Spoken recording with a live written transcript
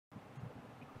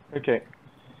Okay.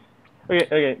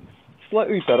 Okay.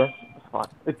 Slightly better. It's fine.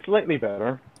 It's slightly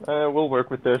better. We'll work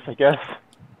with this, I guess.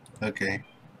 Okay.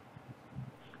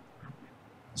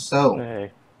 So,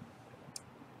 Hey.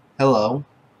 hello.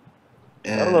 Uh,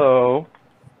 Hello.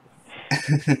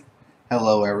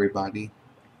 hello, everybody.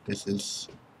 This is,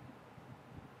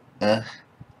 uh,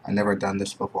 I've never done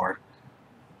this before.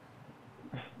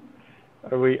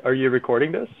 Are you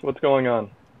recording this? What's going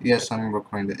on? Yes, I'm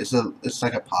recording it. It's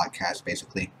like a podcast,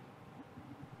 basically.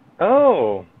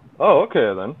 Oh. Oh,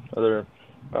 okay then.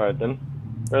 Alright then.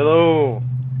 Hello.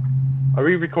 Are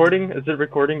we recording? Is it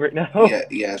recording right now?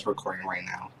 Yeah, it's recording right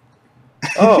now.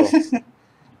 Oh.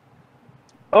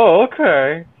 Oh,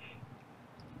 okay.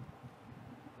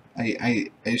 I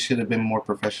should have been more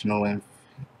professional and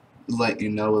let you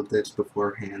know of this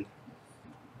beforehand.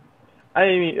 I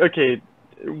mean, okay.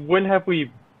 When have we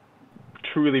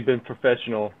truly been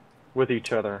professional with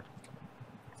each other?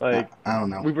 Like, I don't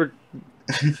know. we were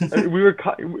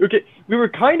okay. We were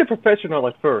kind of professional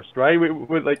at first, right?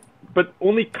 We like, but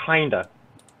only kinda.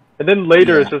 And then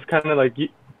later, it's Yeah. just kind of like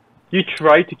you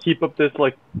try to keep up this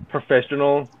like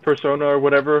professional persona or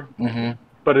whatever, Mhm.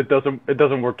 but it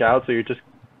doesn't work out. So you just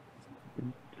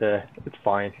it's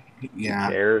fine. Who Yeah.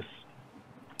 cares?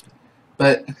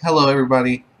 But hello,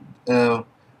 everybody. Uh,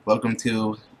 welcome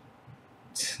to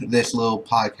this little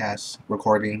podcast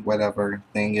recording, whatever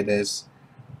thing it is.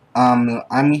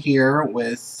 I'm here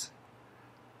with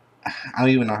I don't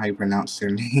even know how you pronounce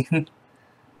their name.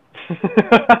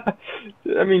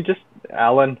 I mean, just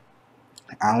Alan.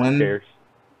 Who Alan. cares?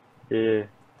 Yeah,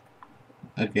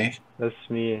 Okay, that's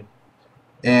me.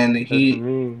 and That's he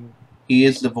me. he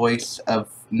is the voice of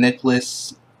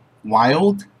Nicholas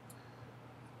Wilde.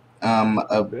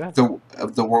 Yeah.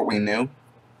 Of the world we knew.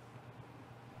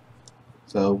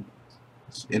 So,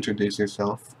 introduce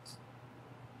yourself.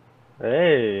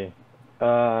 Hey.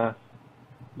 Uh,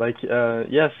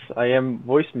 yes, I am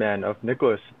voice man of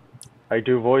Nicholas. I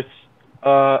do voice.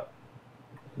 Uh,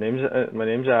 my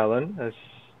name's Alan, as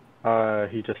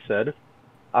he just said.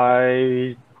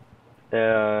 I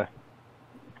uh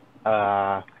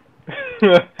uh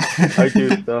I do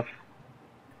stuff.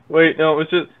 Wait, no, it's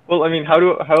just well, I mean, how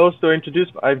else do I introduce?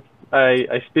 I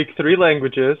speak three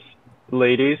languages,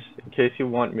 ladies, in case you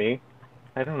want me.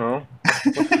 I don't know.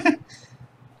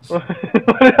 What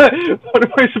what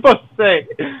am I supposed to say?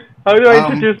 How do I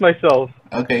um. introduce myself?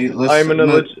 Okay. I'm an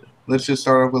alleged. Let's just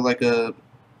start off with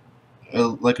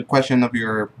like a question of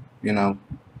you know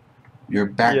your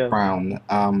Yeah. background.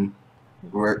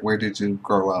 Where did you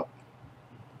grow up?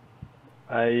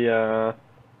 I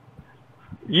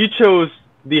You chose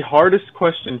the hardest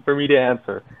question for me to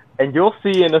answer, and you'll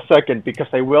see in a second because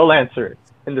I will answer it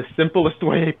in the simplest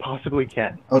way I possibly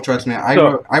can. Oh, trust me,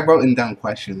 So, I wrote in down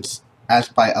questions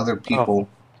asked by other oh, people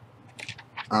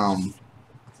um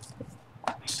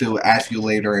to ask you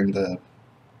later in the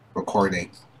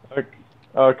recording.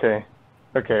 okay,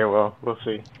 okay. Well, we'll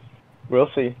see. We'll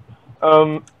see.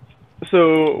 Um,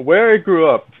 so where I grew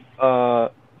up,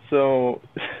 so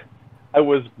I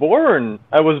was born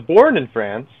in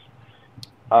France.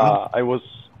 Oh, I was,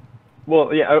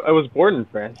 well, yeah, I was born in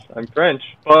France. I'm French,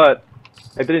 but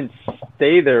I didn't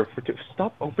stay there for.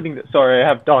 Stop opening the. Sorry, I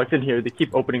have dogs in here. They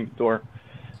keep opening the door.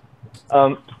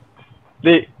 Um,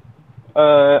 they.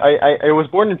 I was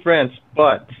born in France,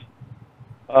 but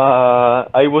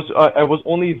I was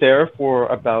only there for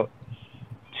about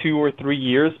 2 or 3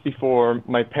 years before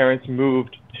my parents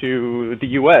moved to the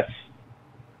U.S.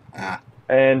 ah,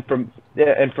 And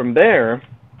from there,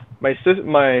 my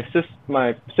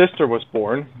sister was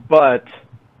born, but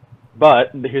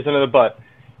here's another but.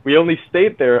 We only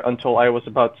stayed there until I was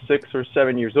about 6 or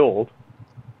 7 years old.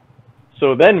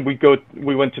 So then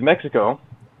we went to Mexico,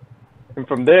 and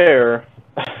from there,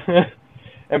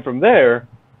 and from there,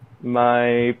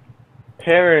 my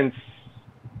parents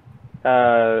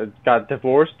got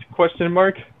divorced? Question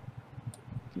mark.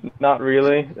 Not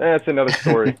really. That's another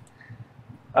story.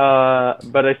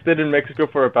 But I stayed in Mexico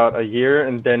for about a year,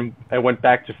 and then I went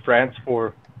back to France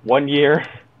for 1 year,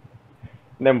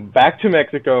 and then back to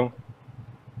Mexico.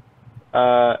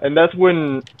 And that's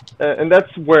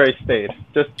where I stayed.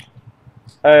 Just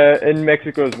in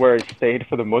Mexico is where I stayed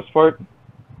for the most part.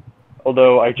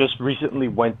 Although I just recently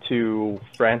went to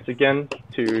France again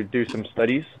to do some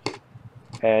studies,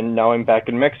 and now I'm back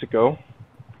in Mexico,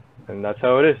 and that's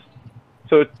how it is.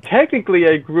 So technically,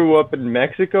 I grew up in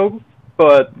Mexico,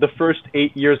 but the first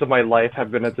 8 years of my life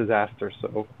have been a disaster.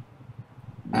 So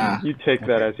ah, you take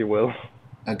that okay, as you will.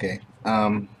 okay.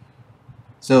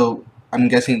 So I'm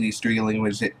guessing these three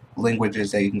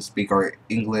languages that you can speak are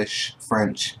English,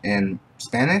 French, and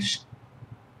Spanish.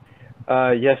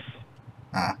 Yes,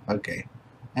 Ah, okay.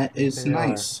 That is Yeah.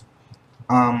 nice.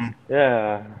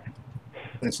 Yeah.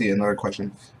 Let's see, another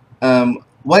question.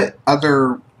 What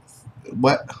other,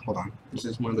 hold on. This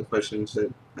is one of the questions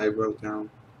that I wrote down.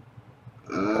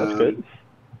 That's Um, good.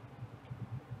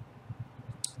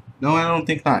 no, I don't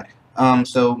think not.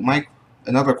 So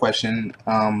another question,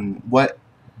 what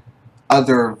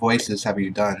other voices have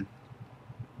you done?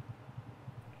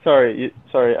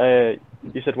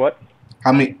 You said what?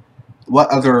 How many, what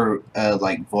other,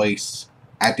 like, voice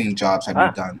acting jobs have you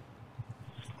Ah, done?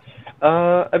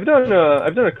 I've done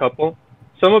a couple.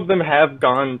 Some of them have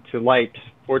gone to light,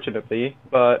 fortunately,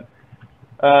 but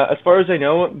as far as I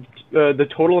know, the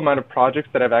total amount of projects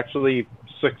that have actually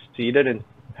succeeded and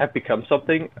have become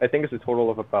something, I think is a total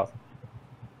of about.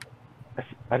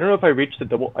 I don't know if I reached the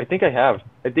double. I think I have.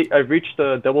 I think I've reached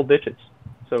the double digits.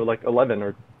 So like 11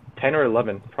 or 10 or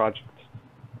 11 projects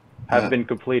have Uh, been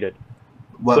completed.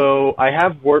 what, So I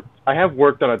have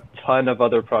worked on a ton of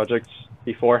other projects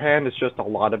beforehand. It's just a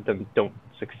lot of them don't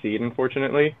succeed,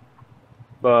 unfortunately.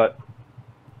 But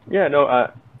yeah, no,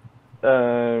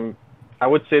 I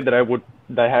would say that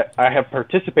I have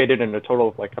participated in a total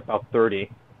of like about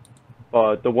 30,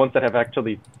 but the ones that have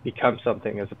actually become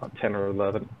something is about 10 or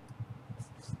 11.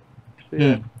 So yeah,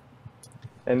 hmm,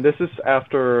 and this is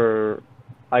after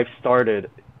I've started.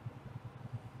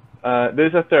 This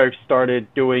is after I've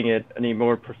started doing it in a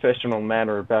more professional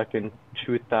manner back in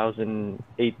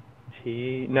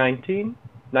 2018,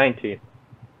 19?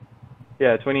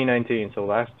 Yeah, 2019. So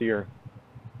last year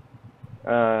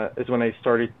is when I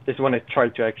started. Is when I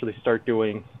tried to actually start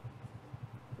doing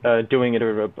it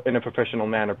in a professional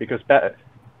manner. Because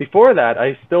before that,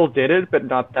 I still did it, but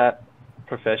not that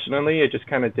professionally. I just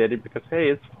kind of did it because hey,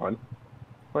 it's fun.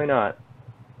 Why not?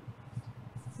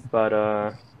 But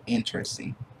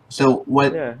interesting. So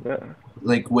yeah.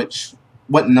 like,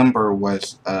 what number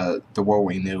was, The World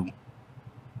We Knew?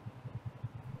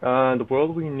 The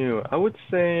world we knew. I would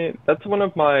say that's one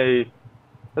of my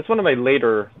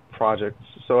later projects.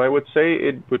 So I would say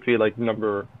it would be like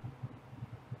number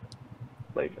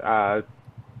like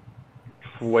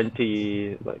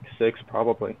 20 like six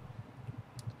probably.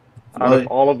 Out of What,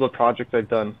 all of the projects I've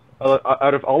done.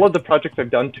 Out of all of the projects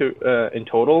I've done to in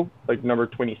total, like number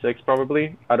 26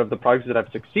 probably, out of the projects that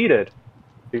I've succeeded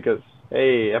because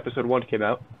hey, episode 1 came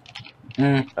out.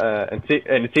 mm,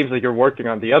 And it seems like you're working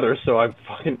on the others, so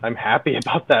I'm happy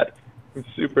about that. I'm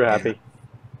super yeah. happy.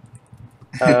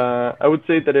 I would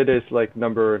say that it is like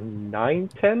number 9,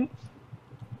 10,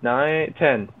 9,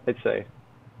 10, I'd say.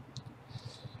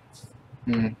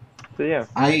 mm. So yeah.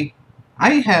 I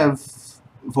I have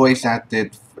voice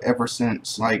acted ever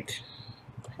since, like,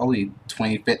 probably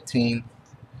 2015.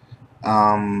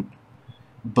 Um,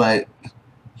 but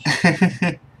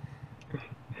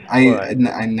What?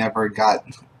 I never got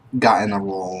in a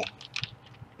role.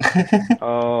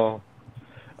 Oh.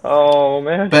 Oh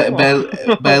man.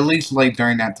 But at least, like,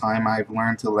 during that time, I've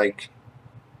learned to, like,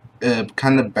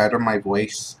 kind of better my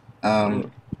voice.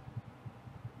 Mm,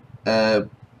 Uh,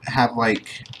 have,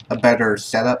 like, a better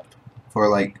setup for,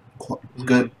 like, mhm.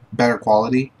 good, better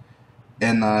quality,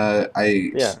 and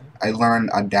Yeah. I learned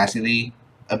Audacity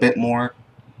a bit more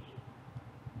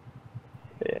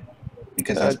Yeah.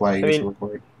 because that's what I I use to mean,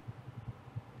 record.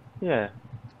 yeah.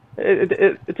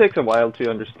 It takes a while to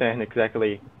understand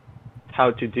exactly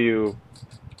how to do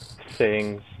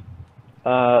things.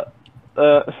 Uh,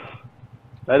 uh,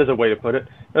 that is a way to put it.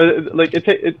 Like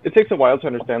it takes a while to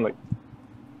understand like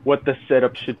what the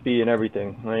setup should be and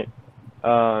everything, right?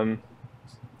 Um,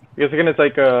 because again, it's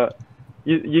like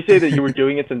you say that you were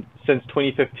doing it since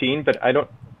 2015, but I don't.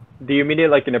 Do you mean it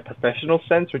like in a professional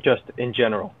sense or just in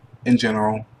general? In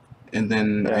general. And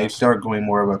then I Yeah. started going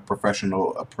more of a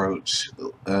professional approach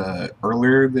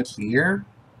earlier this year,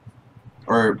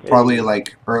 or probably Hey,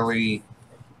 like early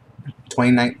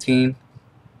 2019.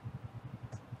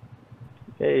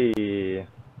 hey,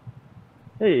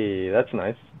 hey, that's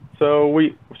nice. So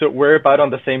we're about on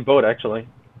the same boat actually.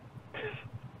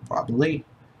 Probably.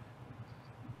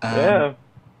 Um, Yeah.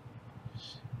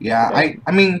 yeah, Yeah.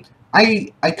 I mean,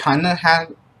 I kind of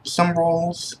had some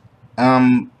roles.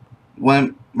 Um,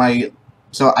 when my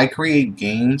so I create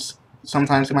games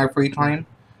sometimes in my free time,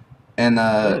 and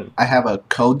Mm. I have a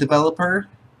code developer.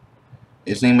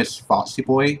 His name is Foxy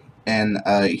Boy, and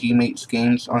he makes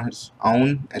games on his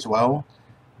own as well.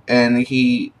 And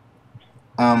he,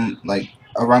 like,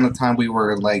 around the time we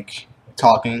were, like,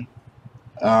 talking,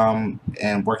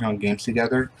 and working on games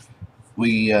together,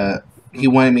 we he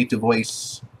wanted me to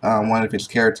voice one of his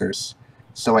characters,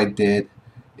 so I did,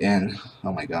 and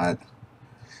oh my god,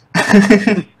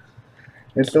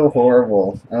 it's so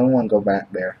horrible. I don't want to go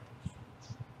back there.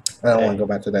 I don't want Hey, to go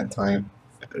back to that time.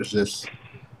 It was just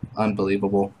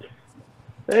unbelievable.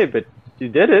 hey, but you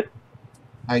did it.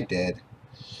 I did.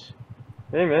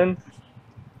 Hey, man.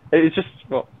 It's just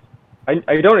well,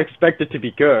 I don't expect it to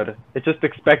be good. It's just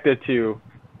expected to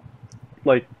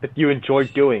like that you enjoy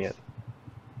doing it.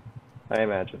 I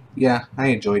imagine. Yeah, I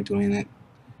enjoyed doing it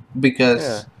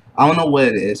Yeah. because I don't know what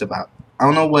it is about. I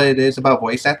don't know what it is about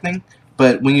voice acting,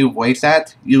 but when you voice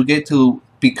act, you get to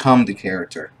become the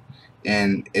character,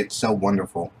 and it's so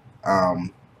wonderful.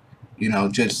 Um,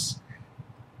 just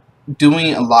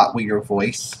doing a lot with your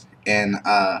voice, and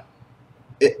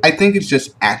I think it's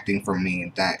just acting for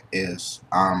me that is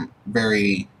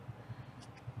very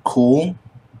cool.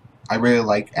 I really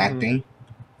like Mhm. acting.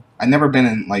 I've never been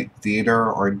in like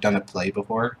theater or done a play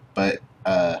before, but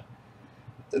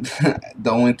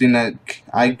the only thing that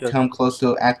I You just come close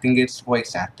to acting is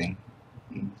voice acting.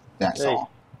 That's hey.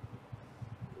 all.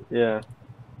 Yeah.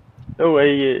 No,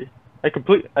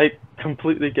 I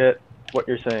completely get what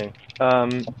you're saying.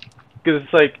 Because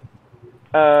it's like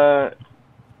uh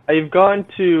I have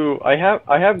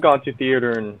gone to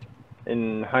theater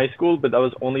in high school, but that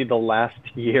was only the last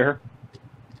year.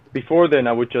 Before then,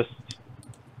 I would just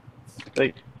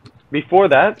like before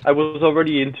that, I was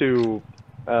already into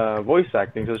voice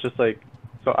acting. So it's just like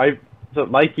so I so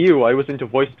like you, I was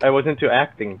into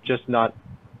acting, just not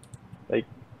like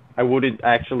I wouldn't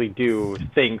actually do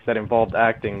things that involved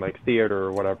acting like theater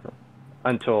or whatever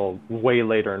until way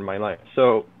later in my life.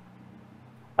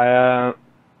 Uh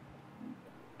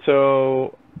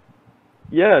so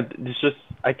yeah, it's just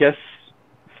I guess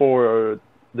for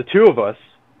the two of us,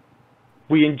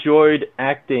 we enjoyed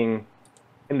acting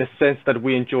in the sense that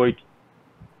we enjoyed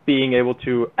being able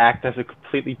to act as a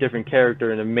completely different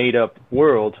character in a made up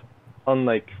world,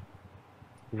 unlike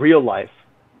real life,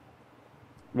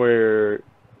 where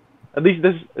at least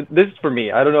this is for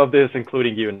me. I don't know if this is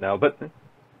including you now, but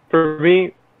for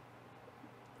me,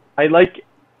 I like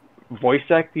voice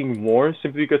acting more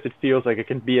simply because it feels like it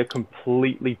can be a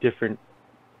completely different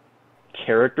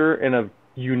character in a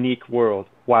unique world,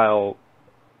 while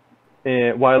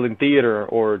in theater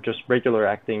or just regular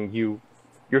acting,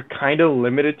 you're kind of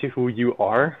limited to who you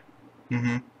are.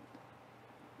 Hmm.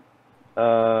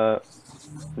 Uh,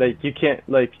 like you can't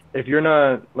like if you're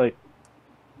not like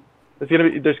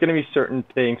there's gonna be certain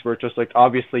things where it's just like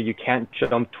obviously you can't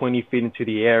jump 20 feet into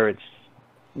the air. It's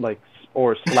like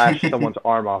or slash someone's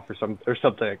arm off or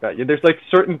something like that. There's like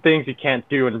certain things you can't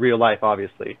do in real life.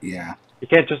 Obviously, Yeah. you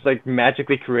can't just like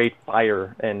magically create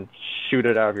fire and shoot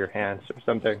it out of your hands or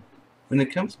something. When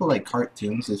it comes to like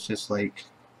cartoons, it's just like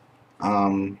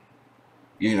um,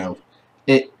 you know,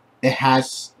 it it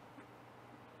has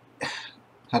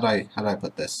how do I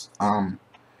put this?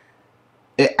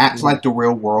 It acts Hmm. like the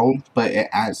real world, but it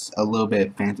adds a little bit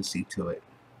of fantasy to it.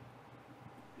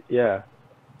 Yeah,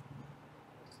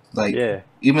 Like yeah.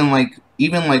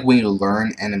 even like when you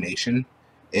learn animation,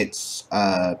 it's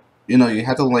you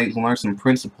have to like learn some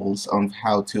principles on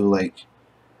how to like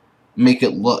make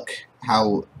it look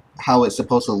how it's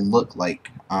supposed to look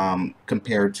like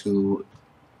compared to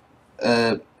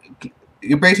uh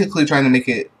you're basically trying to make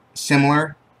it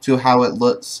similar to how it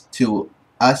looks to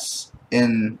us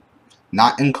in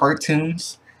not in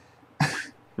cartoons,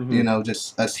 Hmm.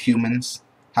 just us humans,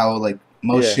 how like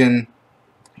Yeah, motion,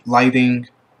 lighting,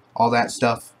 all that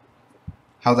stuff,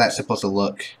 how that's supposed to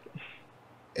look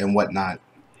and whatnot.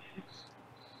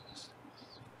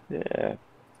 yeah.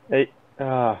 Hey,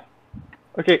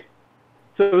 okay.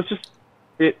 So it's just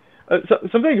it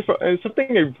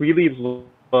something I really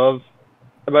love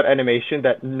about animation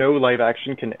that no live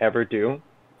action can ever do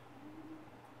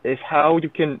is how you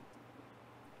can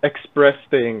express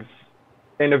things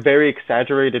in a very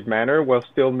exaggerated manner while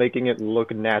still making it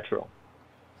look natural.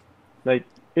 Like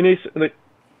like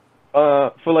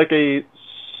for like a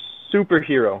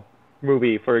superhero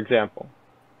movie, for example,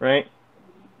 right?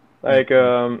 Like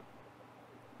Hmm.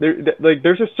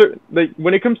 there's a certain like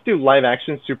when it comes to live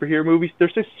action superhero movies,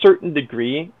 there's a certain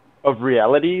degree of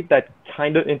reality that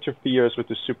kind of interferes with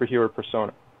the superhero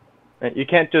persona. Right? You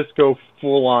can't just go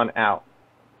full on out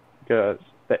because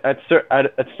at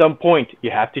some point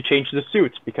you have to change the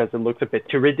suits because it looks a bit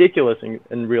too ridiculous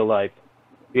in real life.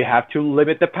 You have to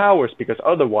limit the powers because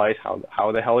otherwise, how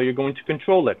the hell are you going to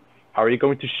control it? How are you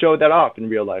going to show that off in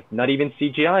real life? Not even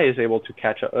CGI is able to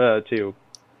catch up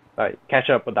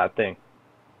with that thing.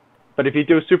 But if you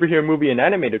do a superhero movie in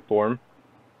animated form,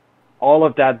 all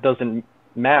of that doesn't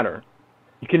matter.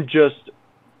 You can just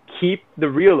keep the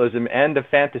realism and the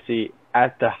fantasy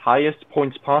at the highest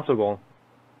points possible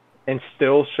and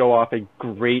still show off a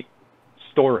great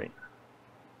story.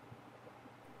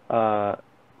 Uh,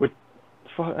 with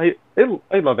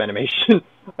I love animation.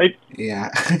 I Yeah.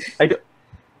 I, d-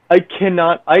 I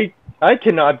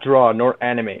cannot draw nor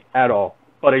animate at all,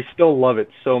 but I still love it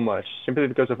so much simply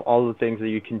because of all the things that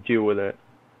you can do with it.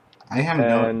 I have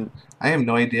no And I have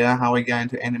no idea how I got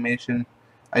into animation.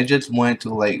 I just wanted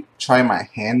to like try my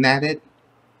hand at it,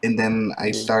 and then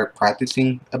I start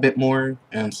practicing a bit more,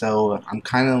 and so I'm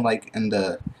kind of like in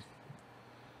the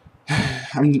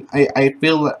I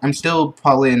feel I'm still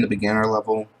probably in the beginner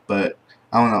level, but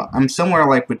I don't know. I'm somewhere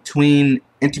like between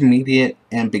intermediate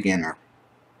and beginner.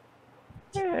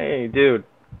 hey, dude,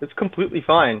 it's completely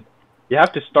fine. You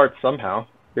have to start somehow.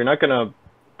 You're not gonna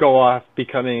go off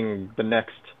becoming the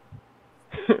next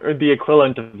or the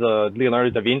equivalent of the Leonardo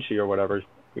da Vinci or whatever.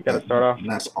 You gotta start off.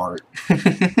 That's art.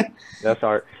 That's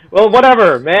art. Well,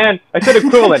 whatever, man. I said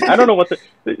equivalent. I don't know what the.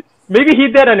 Maybe he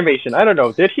did animation. I don't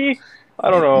know. Did he?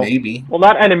 I don't know. Maybe. Well,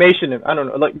 not animation. I don't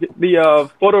know. Like the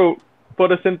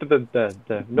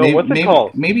photosynthesis. No, what's it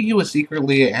called? Maybe he was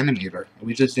secretly an animator.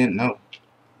 We just didn't know.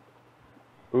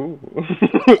 Ooh.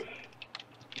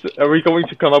 So are we going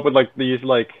to come up with like these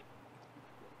like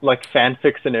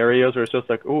fanfic scenarios where it's just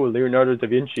like, ooh, Leonardo da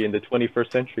Vinci in the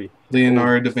 21st century.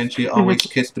 Leonardo da Vinci always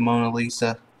kissed the Mona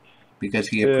Lisa because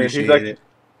he appreciated it.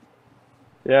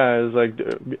 Yeah, it's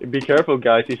like, be careful,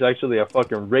 guys. He's actually a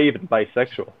fucking raven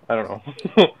bisexual. I don't know.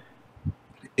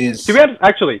 To be honest,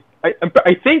 actually, I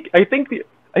think I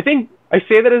say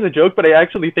that as a joke, but I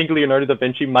actually think Leonardo da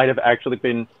Vinci might have actually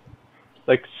been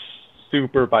like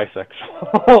super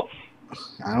bisexual.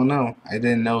 I don't know. I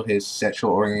didn't know his sexual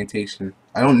orientation.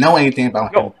 I don't know anything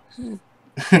about him.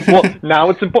 Well, now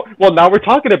it's important. Well, now we're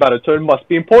talking about it, so it must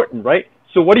be important, right?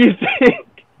 So, what do you think?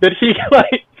 Did he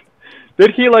like?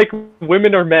 Did he like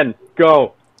women or men?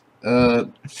 Go.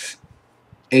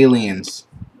 Aliens.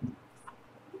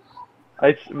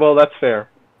 Well, that's fair.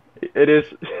 It is.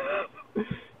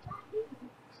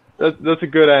 That's a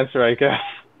good answer, I guess.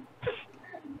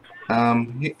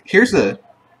 Here's a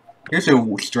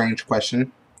strange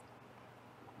question.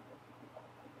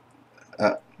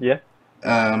 Yeah.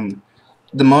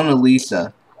 The Mona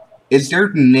Lisa. Is their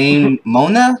name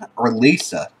Mona or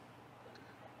Lisa?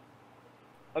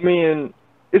 I mean,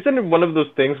 isn't it one of those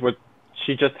things where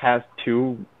she just has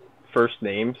two first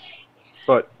names,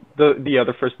 but the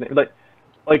other first name,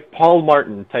 like Paul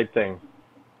Martin type thing.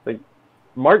 Like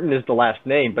Martin is the last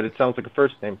name, but it sounds like a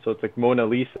first name, so it's like Mona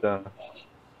Lisa.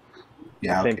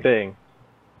 Yeah. Same thing.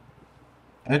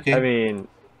 Okay. I mean,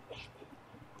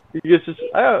 it's just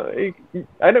I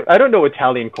don't know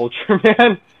Italian culture,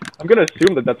 man. I'm gonna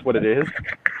assume that that's what it is.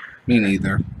 Me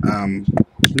neither. Let me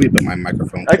put my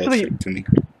microphone closer to me.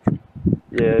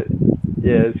 Yeah,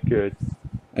 it's good.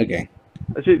 Okay.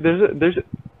 Actually,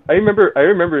 I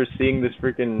remember seeing this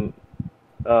freaking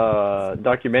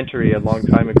documentary a long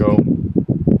time ago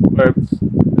where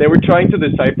they were trying to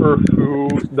decipher who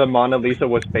the Mona Lisa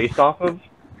was based off of.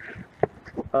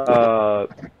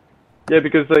 Yeah,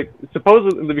 because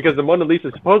because the Mona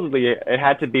Lisa supposedly it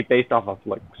had to be based off of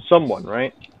like someone,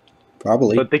 right?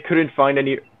 Probably. But they couldn't find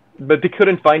any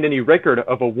record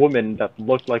of a woman that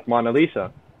looked like Mona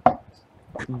Lisa.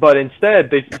 But instead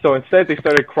they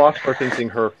started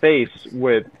cross-referencing her face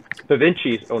with Da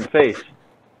Vinci's own face.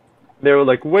 They were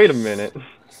like, wait a minute,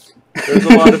 there's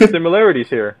a lot of similarities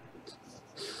here.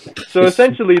 So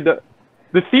essentially, the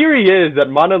theory is that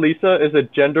Mona Lisa is a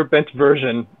gender-bent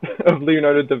version of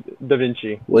Leonardo da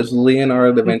Vinci. Was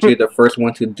Leonardo da Vinci the first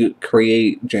one to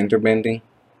create gender bending?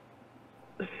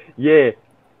 Yeah.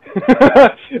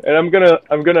 And I'm gonna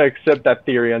accept that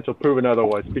theory until proven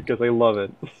otherwise because I love it.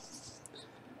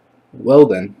 Well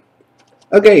then.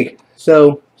 Okay,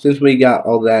 so since we got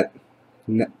all that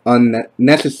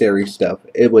unnecessary stuff,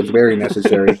 it was very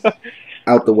necessary,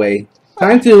 out the way,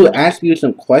 time to ask you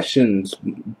some questions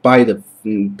by the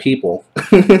people.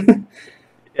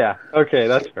 Yeah, okay,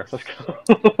 that's fair. Let's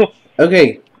go.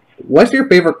 Okay, what's your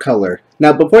favorite color?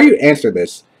 Now, before you answer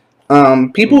this,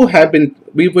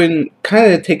 we've been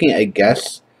kind of taking a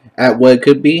guess at what it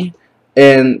could be,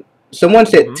 and someone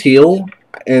said teal,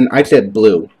 and I said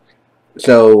blue.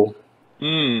 So,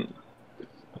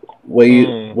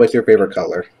 what's your favorite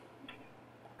color?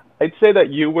 I'd say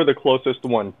that you were the closest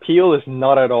one. Teal is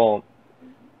not at all.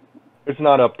 It's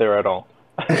not up there at all.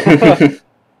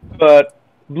 But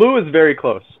blue is very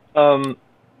close. I'd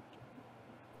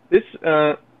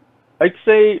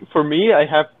say for me, I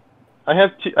have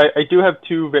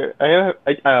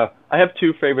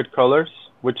two favorite colors,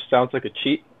 which sounds like a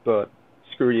cheat, but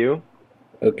screw you.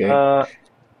 Okay.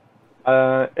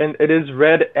 And it is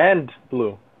red and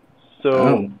blue.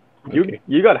 So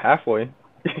you got halfway.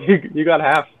 You got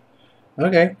half.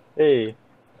 Okay. Hey.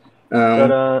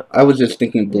 But I was just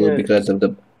thinking blue yeah. because of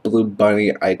the blue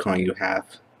bunny icon you have.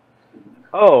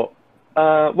 Oh,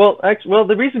 well,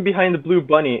 the reason behind the blue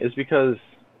bunny is because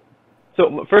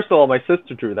so first of all, my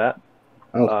sister drew that.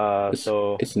 Oh,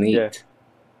 So it's yeah, neat.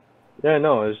 yeah,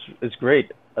 no, it's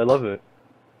great. I love it.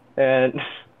 And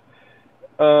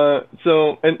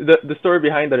so and the story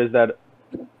behind that is that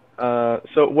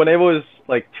so when I was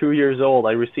like 2 years old,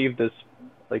 I received this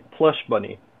like plush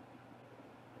bunny.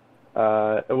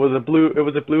 It was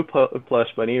a blue plush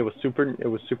bunny. It was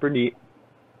super neat,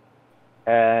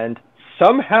 and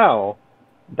somehow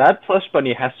that plush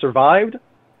bunny has survived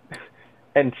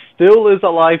and still is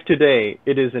alive today.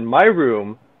 It is in my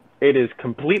room. It is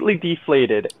completely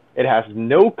deflated. It has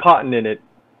no cotton in it,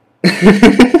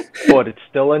 but it's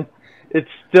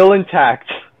still intact.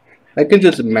 I can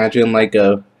just imagine like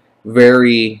a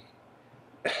very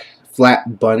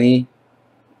flat bunny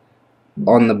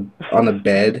on the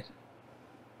bed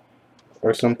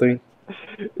or something.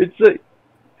 It's a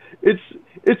it's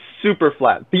it's super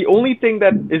flat. The only thing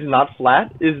that is not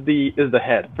flat is the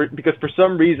head. Because for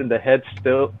some reason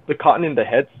the cotton in the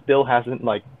head still hasn't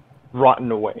like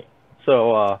rotten away.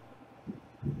 So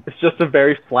it's just a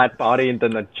very flat body and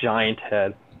then a giant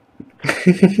head.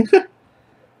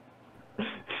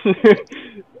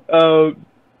 uh,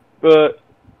 but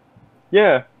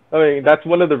yeah, I mean that's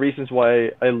one of the reasons why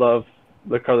I love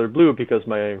the color blue because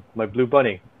my blue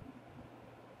bunny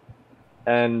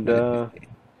and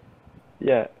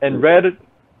yeah and red is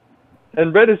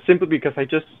simply because I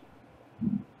just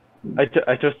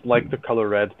like the color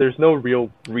red. There's no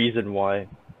real reason why.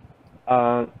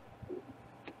 Uh,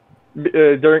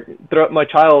 throughout my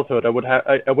childhood, I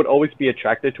would always be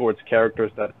attracted towards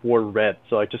characters that wore red,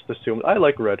 so I just assumed I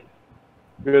like red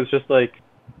because just like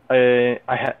I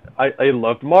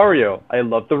loved Mario, I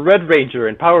loved the Red Ranger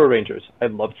and Power Rangers, I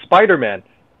loved Spider-Man.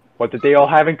 What did they all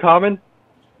have in common?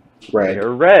 Red. They're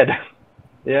red.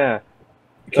 Yeah,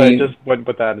 Can I you just went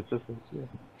with that. It's just yeah.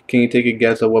 can you take a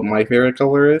guess at what my favorite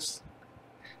color is?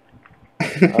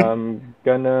 I'm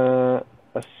gonna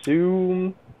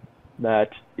assume that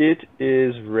it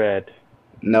is red.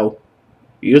 No,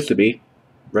 it used to be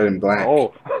red and black.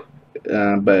 Oh,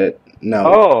 But no,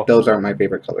 oh, those aren't my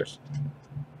favorite colors.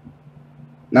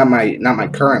 Not my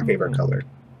current favorite color.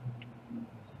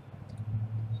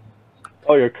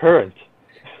 oh, your current.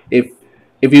 If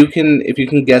if you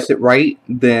can guess it right,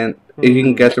 then if you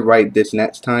can Hmm. guess it right this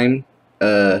next time,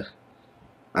 I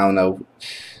don't know.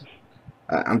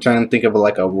 I'm trying to think of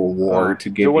like a reward to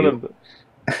You're give one you. of the.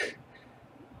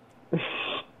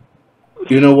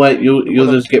 You know what? You're You'll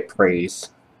one of. just get praise.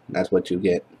 That's what you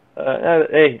get.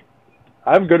 Hey,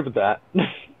 I'm good with that.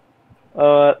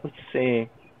 Let's see.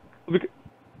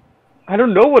 I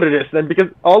don't know what it is then because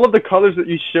all of the colors that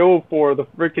you show for the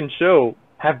freaking show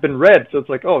have been red, so it's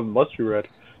like, oh, it must be red.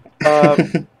 Uh,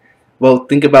 Well,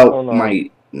 think about hold on. my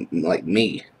like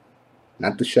me,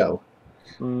 not the show.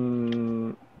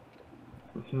 Hmm.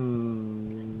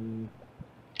 Hmm.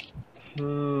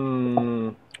 Hmm.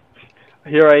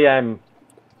 Here I am.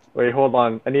 Wait, hold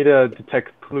on. I need to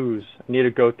detect clues. I need to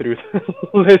go through the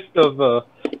list of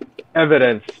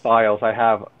evidence files I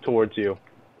have towards you.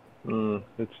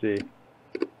 Let's see.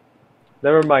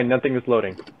 Never mind, nothing is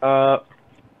loading.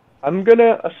 I'm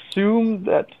gonna assume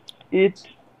that it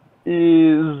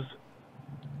is.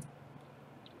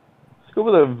 Let's go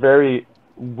with a very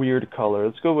weird color.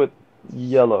 Let's go with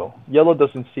yellow. Yellow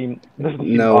doesn't seem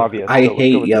No, obvious, I so let's go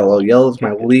hate with yellow. yellow. Yellow's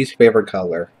my least favorite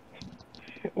color.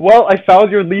 Well, I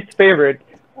found your least favorite.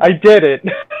 I did it.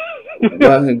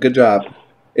 Well, good job.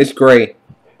 It's gray.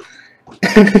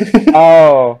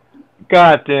 Oh,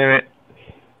 god damn it.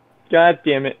 God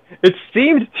damn it. It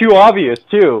seemed too obvious,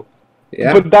 too.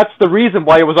 Yeah. But that's the reason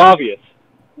why it was obvious.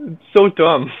 It's so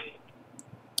dumb.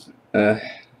 Uh,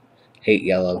 hate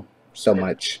yellow so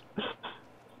much.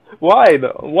 Why,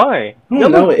 though? Why? I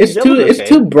don't know. Yellow's It's okay.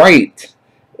 too bright,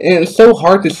 and it's so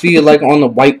hard to see it like on the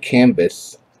white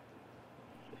canvas.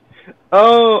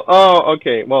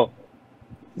 Okay. Well,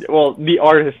 the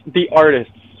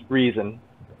artist's reason,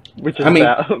 which I is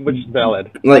mean, which is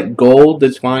valid. like gold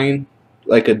is fine.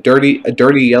 Like a dirty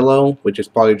yellow, which is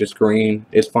probably just green,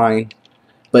 is fine.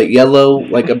 But yellow,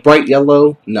 like a bright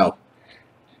yellow, no.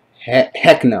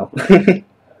 Heck no.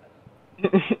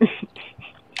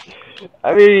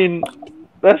 I mean,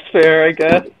 that's fair, I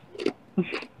guess.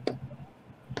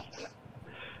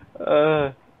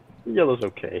 Uh, Yellow's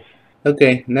okay.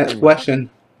 Okay, next Pretty much. question.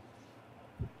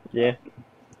 Yeah.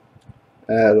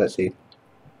 Let's see.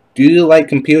 Do you like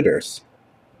computers?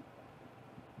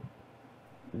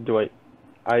 Do what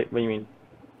do you mean?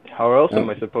 How else am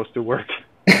Oh. I supposed to work?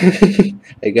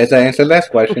 I guess I answered that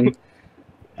question.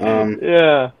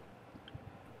 Yeah,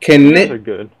 Can mirrors are Nick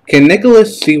good. can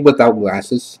Nicholas see without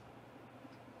glasses?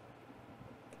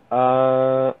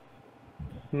 Uh,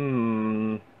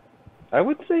 hmm. I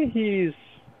would say he's.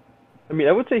 I mean,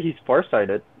 I would say he's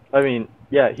farsighted. I mean,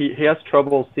 yeah, he has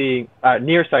trouble seeing.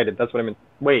 Nearsighted. That's what I meant.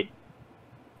 Wait,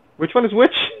 which one is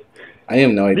which? I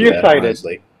have no idea, Nearsighted.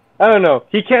 honestly. I don't know.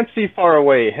 He can't see far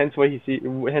away, hence why he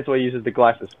uses the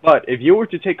glasses. But if you were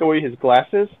to take away his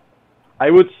glasses, I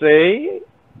would say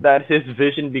that his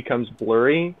vision becomes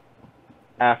blurry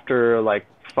after like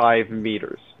 5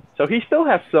 meters. So he still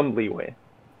has some leeway.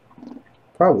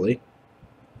 Probably.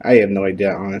 I have no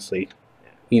idea, honestly.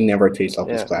 He never takes off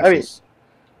his Yeah. I mean, glasses.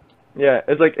 yeah.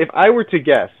 It's like if I were to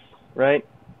guess, right?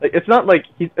 Like it's not like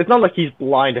he's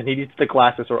blind and he needs the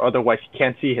glasses or otherwise he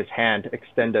can't see his hand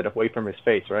extended away from his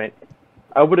face, right?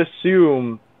 I would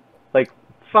assume like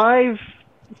 5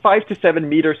 to 7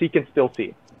 meters he can still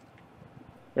see.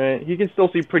 Right? He can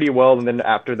still see pretty well, and then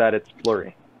after that it's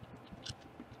blurry.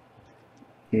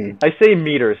 I say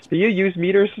meters. Do you use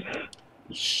meters?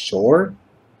 Sure.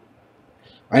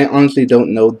 I honestly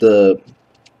don't know the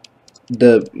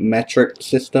metric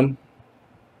system.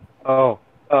 Oh,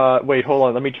 wait, hold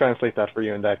on. Let me translate that for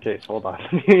you in that case. Hold on.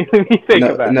 Let me think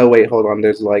No, about no, wait, hold on.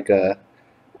 There's like a.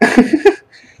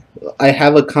 I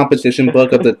have a composition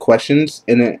book of the questions,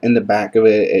 and in the back of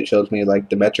it, it shows me like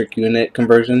the metric unit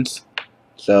conversions.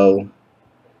 So.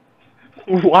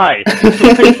 it. Why?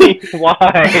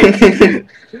 Why?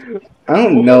 I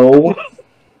don't know.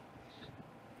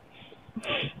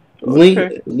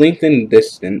 Okay. Length and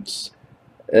distance.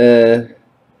 I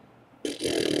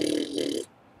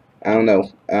don't know.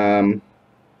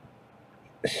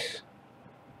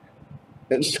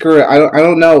 Screw it. I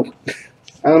don't know.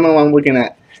 I don't know what I'm looking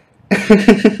at.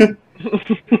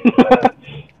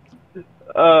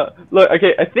 Look,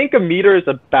 okay, I think a meter is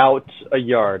about a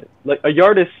yard. Like, a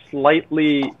yard is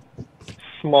slightly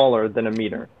smaller than a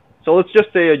meter. So let's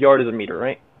just say a yard is a meter,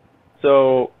 right?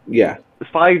 So, Yeah.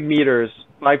 5 meters,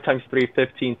 5 times 3,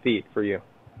 15 feet for you.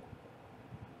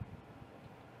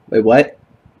 Wait, what?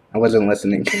 I wasn't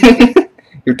listening.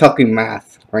 You're talking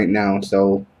math right now,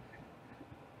 so.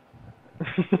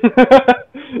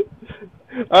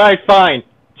 Alright, fine.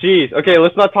 Jeez. Okay,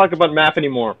 let's not talk about math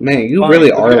anymore. Man, you Fine.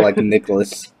 really are like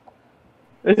Nicholas.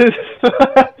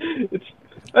 It's,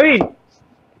 I mean,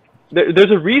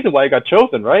 there's a reason why I got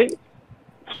chosen, right?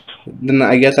 Then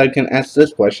I guess I can ask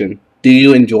this question. Do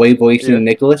you enjoy voicing Yeah.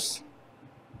 Nicholas?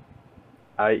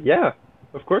 Yeah,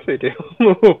 of course I do.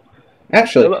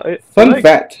 Actually, fun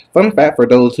fact for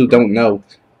those who don't know.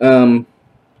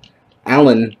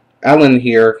 Alan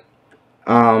here,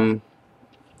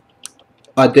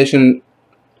 audition.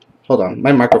 Hold on,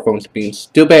 my microphone's being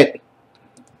stupid.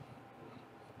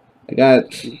 I got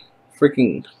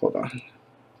freaking. Hold on.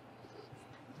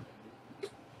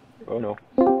 Oh no.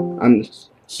 I'm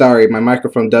sorry, my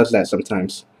microphone does that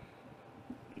sometimes.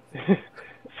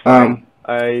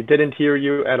 I didn't hear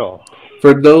you at all.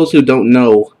 For those who don't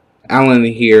know, Alan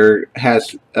here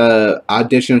has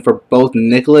auditioned for both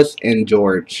Nicholas and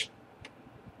George.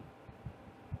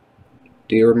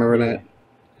 Do you remember that?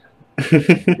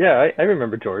 Yeah, I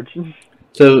remember George.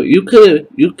 So you could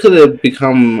have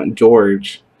become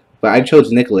George, but I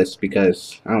chose Nicholas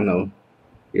because I don't know,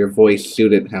 your voice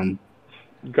suited him.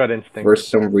 Gut instinct. For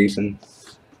some reason.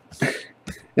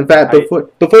 In fact,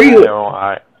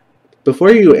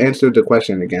 before you answer the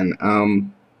question again,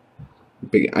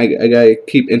 I gotta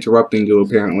keep interrupting you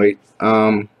apparently.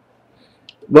 What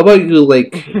about you,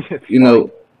 like, you know,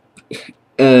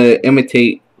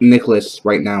 imitate Nicholas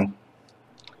right now?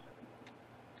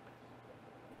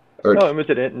 Or,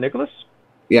 imitate Nicholas?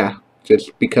 Yeah,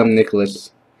 just become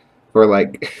Nicholas for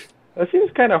like. That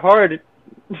seems kind of hard.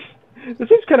 This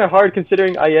seems kind of hard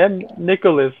considering I am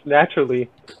Nicholas naturally.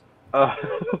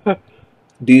 Do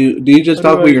you just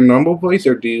talk with your normal voice,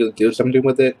 or do you do something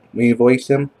with it when you voice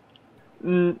him?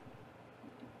 No,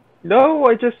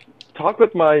 I just talk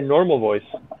with my normal voice.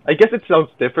 I guess it sounds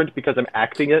different because I'm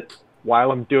acting it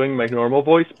while I'm doing my normal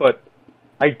voice, but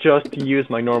I just use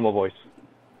my normal voice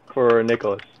for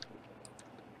Nicholas.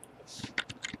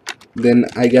 Then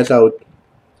I guess I'll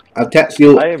text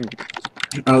you.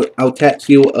 I'll text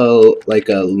you like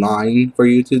a line for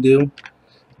you to do,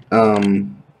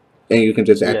 and you can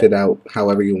just act it out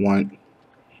however you want.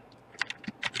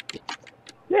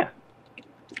 Yeah.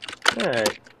 All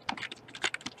right.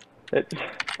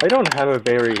 I don't have a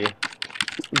very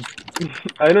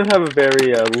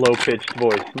low pitched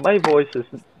voice. My voice is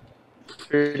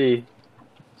pretty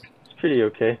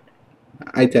okay.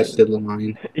 I tested the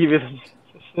line. Even.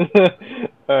 All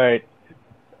right.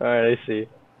 I see.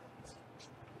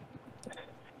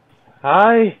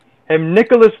 I am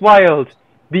Nicholas Wilde,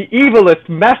 the evilest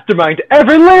mastermind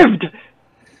ever lived!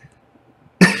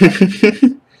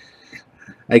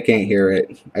 I can't hear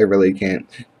it. I really can't.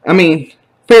 I mean,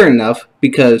 fair enough,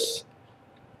 because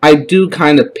I do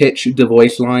kind of pitch the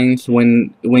voice lines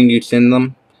when you send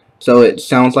them, so it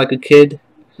sounds like a kid.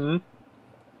 Hmm?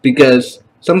 Because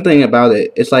something about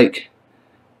it, it's like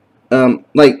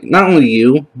not only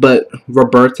you, but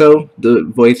Roberto, the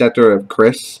voice actor of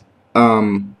Chris.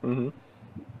 Mm-hmm.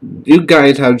 You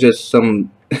guys have just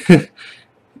some.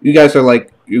 You guys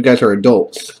are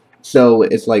adults, so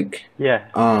it's like Yeah.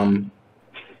 and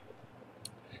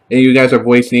you guys are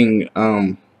voicing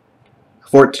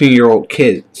 14-year-old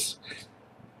kids.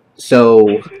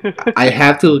 So I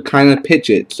have to kind of pitch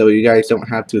it so you guys don't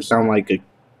have to sound like a.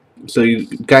 So you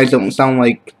guys don't sound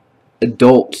like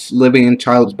adults living in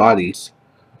child's bodies.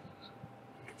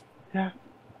 Yeah.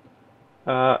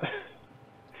 Uh,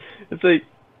 it's like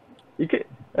you could.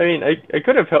 I mean, I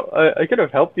could have helped. I could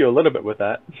have helped you a little bit with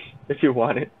that if you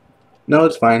wanted. No,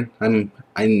 it's fine. I'm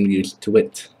used to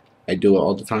it. I do it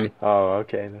all the time. Oh,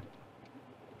 okay.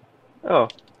 Oh,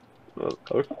 well,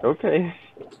 okay.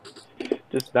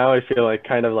 Just now I feel like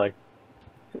kind of like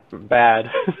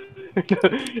bad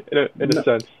in a No,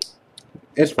 sense.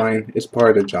 it's fine. It's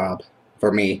part of the job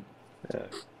for me.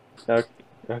 Yeah.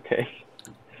 Okay.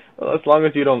 Well, as long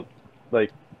as you don't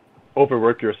like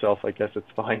overwork yourself, I guess it's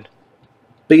fine.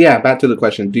 But yeah, back to the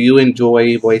question. Do you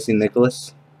enjoy voicing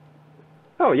Nicholas?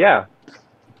 Oh yeah.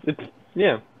 It's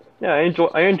yeah. Yeah,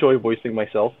 I enjoy voicing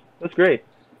myself. That's great.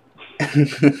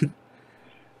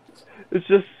 It's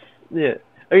just yeah.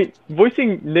 I mean,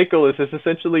 voicing Nicholas is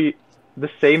essentially the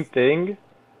same thing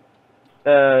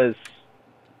as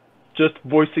just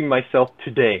voicing myself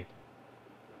today.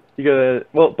 Because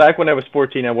well, back when I was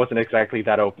 14, I wasn't exactly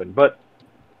that open,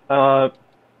 uh,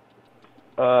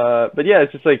 but yeah,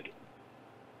 it's just like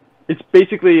it's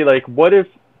basically like what if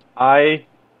I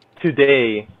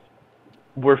today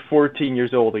were 14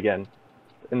 years old again,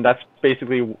 and that's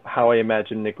basically how I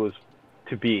imagine Nicholas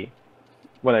to be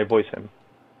when I voice him.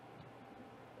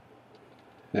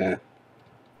 Yeah.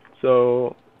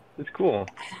 So it's cool.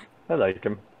 I like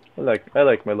him. I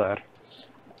like my lad.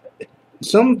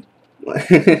 Some.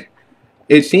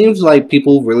 It seems like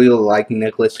people really like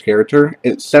Nicholas' character,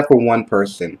 except for one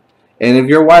person. And if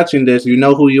you're watching this, you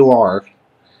know who you are.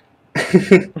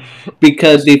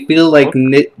 Because Oh, they feel like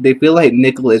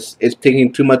Nicholas is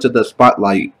taking too much of the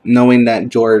spotlight, knowing that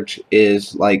George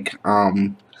is like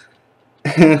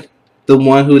the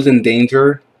one who's in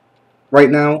danger right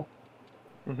now,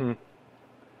 hmm.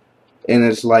 and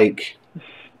it's like,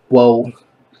 well,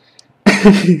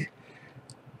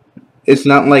 it's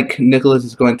not like Nicholas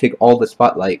is going to take all the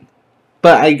spotlight.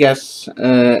 But I guess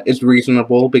it's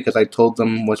reasonable because I told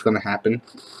them what's going to happen.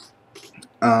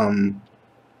 Um,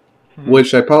 Hmm.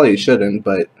 which I probably shouldn't,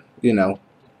 but you know,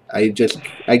 I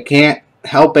can't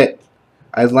help it.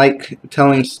 I like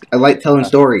telling God,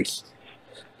 stories.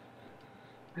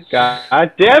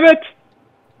 God damn it!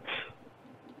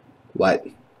 What?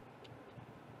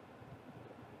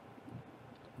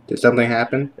 Did something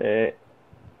happen? Eh,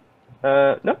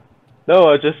 no,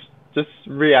 no, just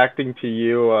reacting to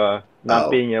you not Oh.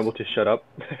 being able to shut up.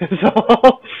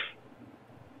 So,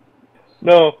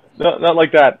 no, no, not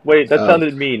like that. Wait, that Oh.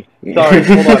 sounded mean. Sorry,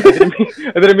 hold on.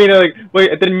 I didn't mean it like.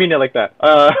 Wait, I didn't mean it like that.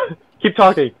 Keep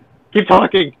talking. Keep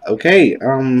talking. Okay.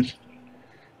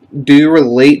 Do you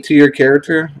relate to your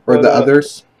character or But the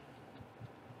others?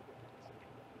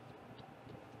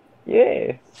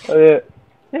 yeah,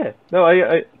 yeah. No,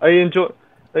 I enjoy.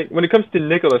 Like when it comes to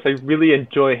Nicholas, I really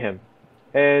enjoy him,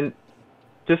 and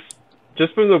just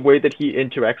just from the way that he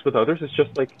interacts with others, it's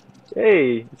just like,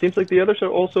 hey, it seems like the others are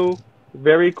also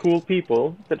very cool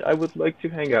people that I would like to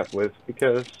hang out with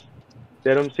because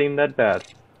they don't seem that bad.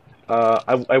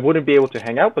 I wouldn't be able to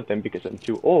hang out with them because I'm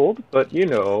too old, but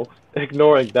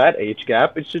ignoring that age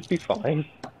gap, it should be fine.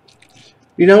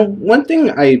 You know, one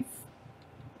thing I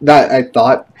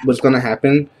thought was going to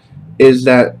happen is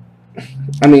that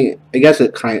I mean, I guess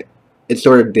it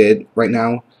sort of did right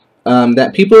now.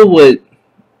 That people would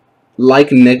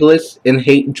like Nicholas and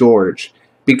hate George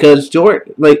because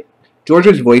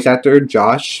George's voice actor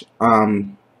Josh, the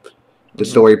Hmm.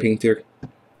 story painter,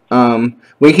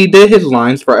 when he did his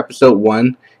lines for episode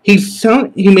 1,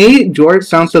 he made George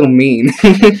sound so mean,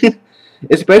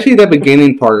 especially the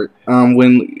beginning part,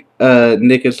 when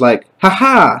Nick is like,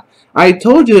 "Haha, I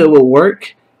told you it would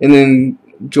work," and then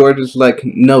George is like,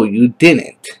 "No, you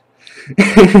didn't."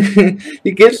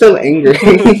 He gets so angry.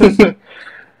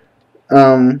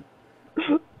 um,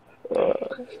 uh,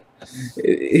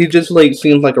 he just like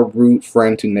seems like a rude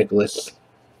friend to Nicholas.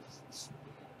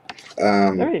 I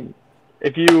Um, mean,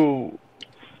 if you,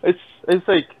 it's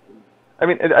like, I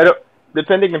mean, I don't.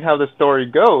 Depending on how the story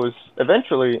goes,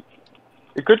 eventually,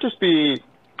 it could just be,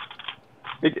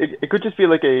 it could just be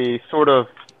like a sort of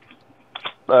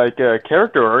like a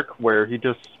character arc where he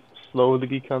just slowly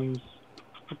becomes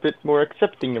a bit more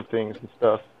accepting of things and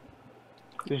stuff.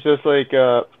 It's just like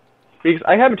because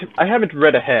I haven't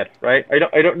read ahead, right?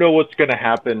 I don't know what's gonna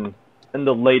happen in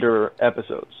the later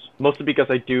episodes. Mostly because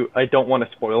I don't want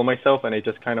to spoil myself and I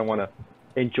just kind of want to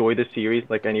enjoy the series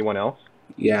like anyone else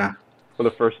yeah. for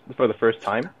the first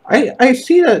time. I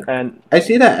see that. And I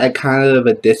see that at kind of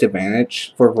a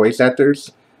disadvantage for voice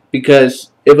actors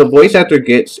because if a voice actor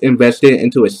gets invested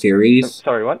into a series,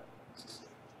 sorry, what?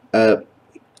 uh,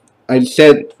 I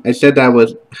said that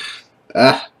was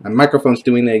my microphone's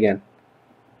doing it again.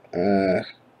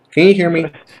 Can you hear me?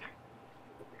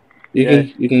 Yeah,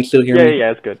 You can still hear yeah, me?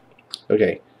 yeah, it's good.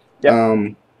 Okay.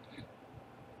 Yep.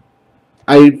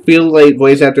 I feel like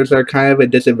voice actors are kind of a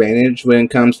disadvantage when it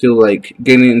comes to like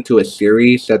getting into a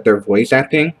series that they're voice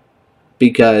acting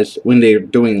because when they're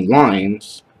doing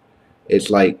lines, it's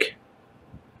like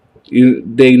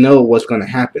they know what's going to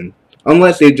happen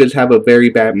unless they just have a very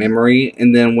bad memory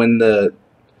and then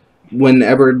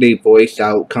whenever the voice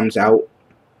out comes out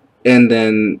and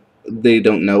then they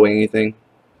don't know anything.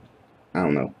 I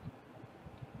don't know.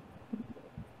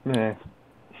 Yeah.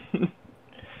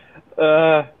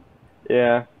 uh,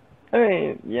 yeah. I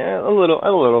mean, yeah, a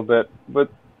little bit,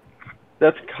 but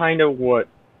that's kind of what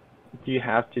you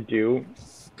have to do.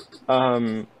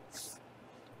 Um,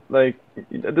 like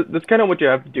that's kind of what you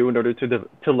have to do in order to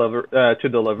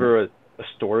deliver a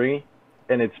story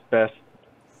in its best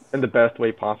in the best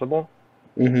way possible.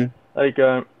 Mhm. Like,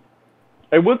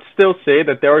 I would still say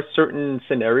that there are certain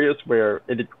scenarios where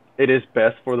it is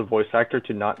best for the voice actor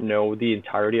to not know the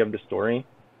entirety of the story,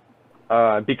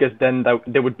 because then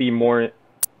they would be more,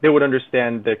 they would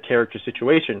understand the character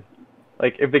situation.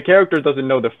 Like, if the character doesn't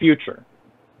know the future,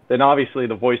 then obviously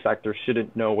the voice actor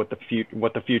shouldn't know what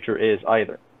the future is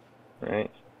either,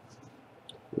 right?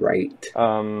 Right.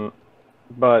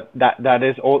 But that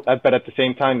is all. But at the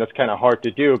same time, that's kind of hard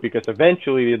to do because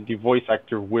eventually the voice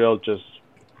actor will just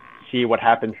see what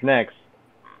happens next.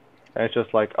 And it's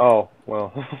just like, oh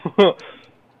well.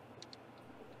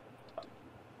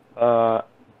 uh,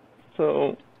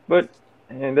 so, but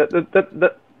and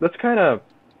that's kind of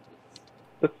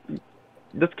that's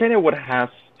that's kind of what has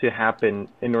to happen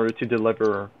in order to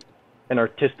deliver an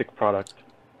artistic product.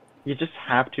 You just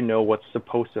have to know what's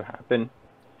supposed to happen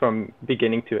from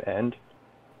beginning to end,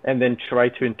 and then try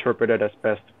to interpret it as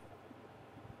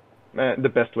the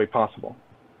best way possible.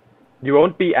 You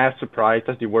won't be as surprised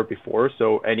as you were before,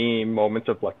 so any moments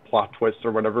of like plot twists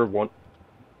or whatever won't.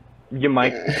 You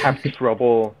might have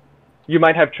trouble. You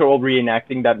might have trouble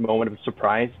reenacting that moment of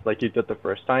surprise like you did the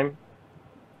first time.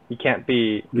 You can't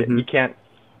be. Mhm.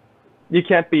 You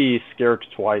can't be scared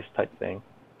twice type thing.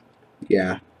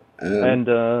 Yeah. And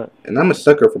And I'm a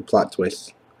sucker for plot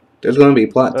twists. There's going to be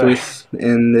plot uh, twists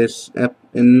in this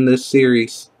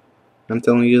series. I'm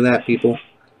telling you that, people.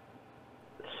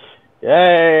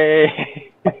 yay!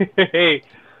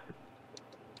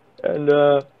 And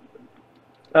uh,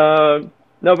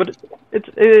 no, but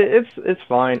it's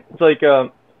fine. It's like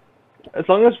as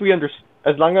long as we under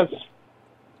as long as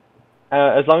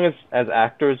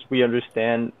actors we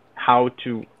understand how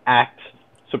to act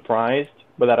surprised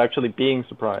without actually being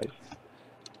surprised,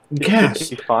 it should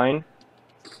be Gasp. fine.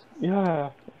 Yeah,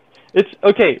 it's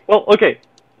okay. Well, okay,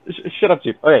 shut up,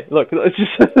 Jeep. Okay, look, it's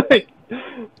just like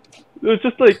it's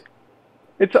just like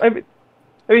it's. I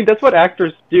mean that's what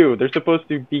actors do. They're supposed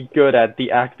to be good at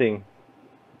the acting.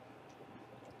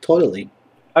 Totally.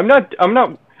 I'm not. I'm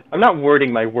not. I'm not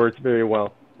wording my words very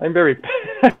well. I'm very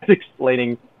bad at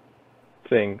explaining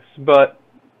things, but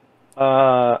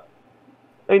I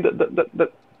mean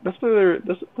that's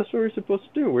what we're supposed to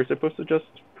do. We're supposed to just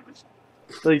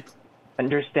like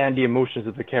understand the emotions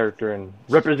of the character and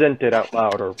represent it out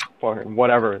loud or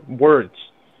whatever words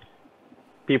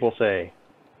people say.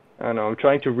 I don't know. I'm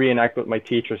trying to reenact what my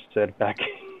teacher said back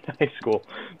in high school,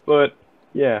 but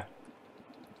yeah.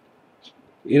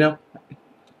 You know,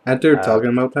 after Uh, talking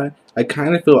about that, I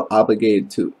kind of feel obligated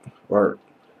to, or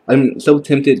I'm so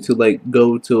tempted to like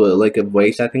go to a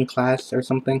voice acting class or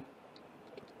something.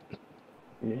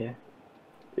 yeah.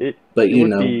 It But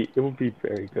it would be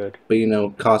very good.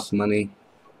 costs money.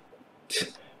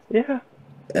 Yeah.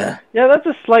 Ugh. Yeah, that's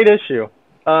a slight issue.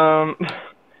 Um,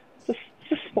 it's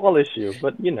a small issue,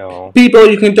 but you know, People,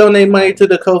 you can it's donate money fine. to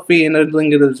the Ko-fi in the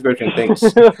link in the description. Thanks.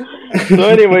 So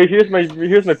anyway, here's my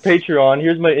Patreon,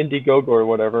 here's my Indiegogo or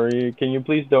whatever. Can you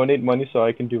please donate money so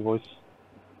I can do voice?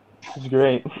 It's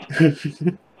great.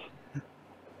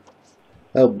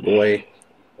 Oh boy,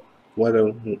 what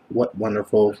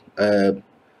wonderful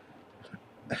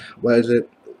what is it?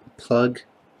 Plug?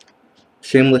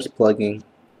 Shameless plugging.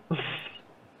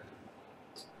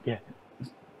 Yeah.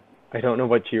 I don't know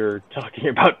what you're talking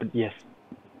about, but yes.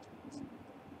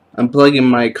 I'm plugging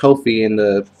my Ko-fi in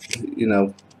the, you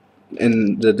know,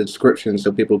 in the description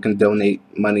so people can donate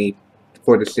money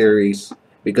for the series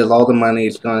because all the money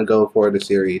is gonna go for the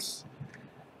series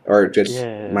or just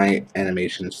Yeah. my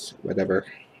animations, whatever.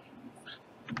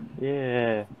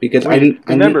 Yeah. Because I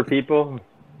Remember, need. people.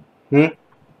 Hmm?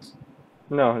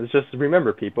 No, it's just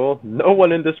remember, people. No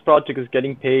one in this project is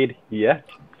getting paid yet.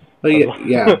 Oh yeah,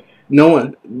 yeah. No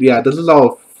one. Yeah, this is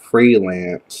all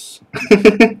freelance.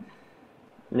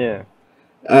 Yeah.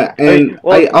 And I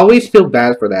Well. always feel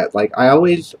bad for that. Like I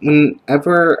always,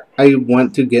 whenever I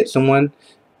want to get someone,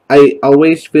 I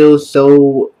always feel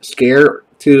so scared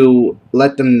to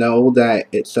let them know that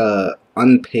it's a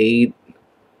unpaid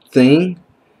thing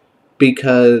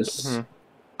because Mhm.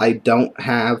 I don't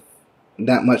have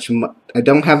that much. I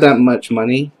don't have that much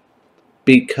money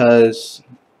because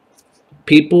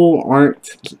people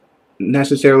aren't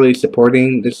necessarily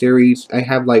supporting the series. I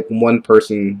have like one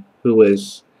person who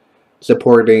is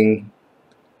supporting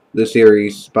the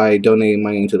series by donating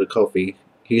money into the Ko-fi.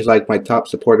 He's like my top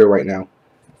supporter right now.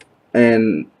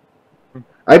 And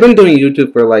I've been doing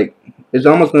YouTube for like it's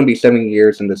almost gonna be 7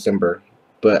 years in December.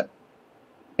 But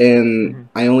and Mhm.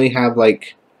 I only have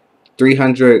like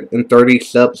 330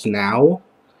 subs now.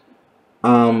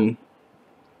 Um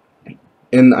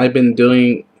and I've been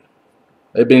doing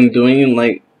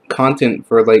like content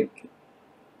for like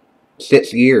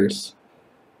 6 years.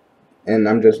 And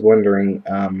I'm just wondering,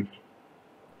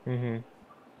 Mhm.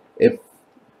 if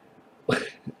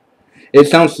it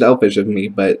sounds selfish of me,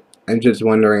 but I'm just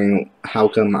wondering how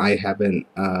come I haven't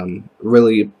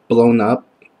really blown up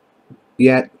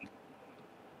yet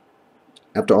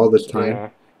after all this time. Yeah.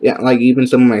 Yeah, like even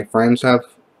some of my friends have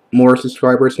more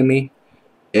subscribers than me,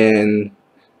 and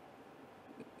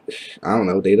I don't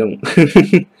know, they don't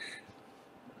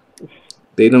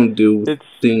they don't do It's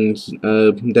things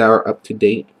that are up to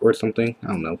date or something. I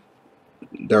don't know,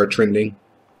 that are trending.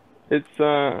 it's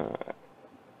uh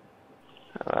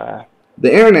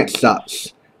The internet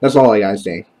sucks. That's all I gotta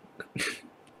say.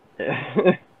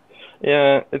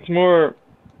 yeah, it's more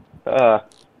uh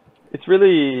it's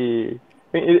really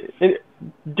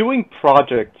doing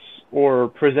projects or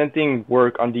presenting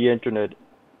work on the internet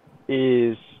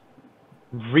is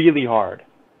really hard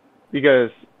because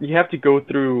you have to go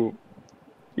through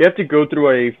you have to go through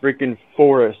a freaking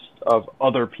forest of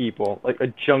other people, like a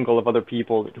jungle of other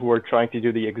people who are trying to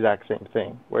do the exact same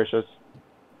thing. Where it's just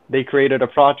they created a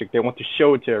project, they want to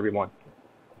show it to everyone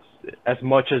as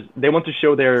much as they want to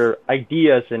show their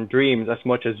ideas and dreams as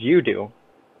much as you do.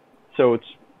 So it's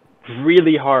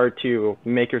really hard to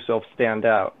make yourself stand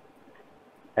out.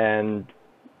 And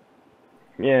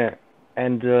yeah,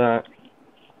 and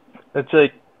it's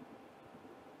like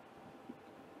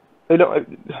you know,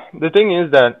 the thing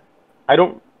is that I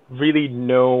don't really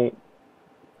know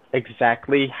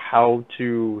exactly how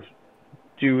to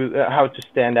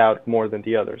stand out more than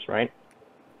the others, right?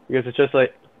 Because it's just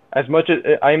like as much as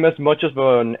I'm as much of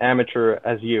an amateur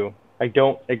as you. I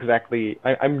don't exactly.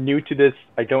 I'm new to this.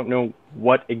 I don't know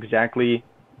what exactly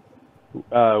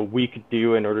we could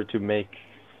do in order to make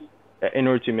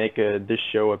this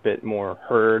show a bit more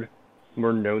heard,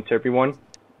 more known to everyone.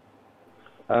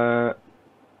 Uh,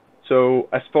 so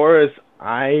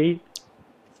I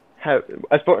have,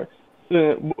 as far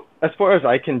uh, as far as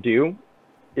I can do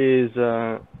is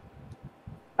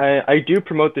I do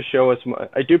promote the show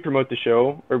I do promote the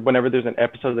show, or whenever there's an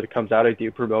episode that comes out, I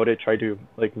do promote it. Try to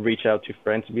like reach out to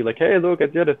friends and be like, hey, look, I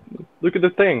did it. Look at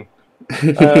the thing.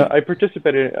 I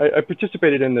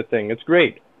participated in the thing. It's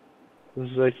great. This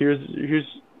is like here's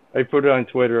I put it on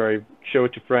Twitter. I show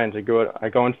it to friends. I go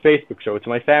on Facebook, show it to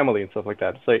my family and stuff like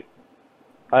that. It's like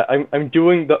I'm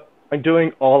doing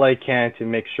all I can to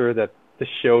make sure that the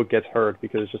show gets heard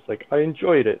because it's just like I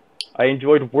enjoyed it. I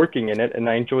enjoyed working in it, and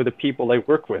I enjoy the people I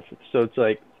work with. So it's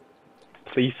like,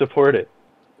 please support it.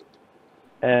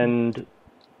 And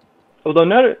although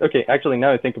now, okay, actually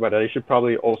now I think about it, I should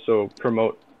probably also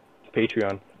promote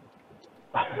Patreon.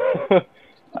 I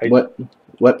what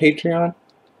what Patreon?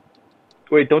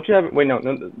 wait, don't you have? Wait, no,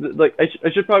 no. Like I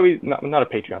should probably not a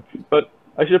Patreon, but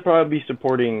I should probably be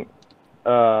supporting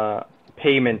uh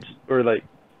payment or like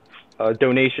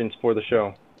donations for the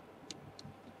show.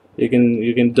 You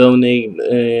can donate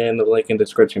in the link in the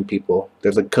description, people.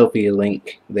 There's a Ko-fi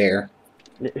link there.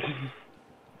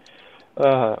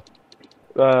 uh,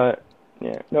 uh,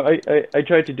 Yeah. No, I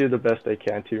try to do the best I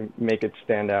can to make it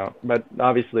stand out, but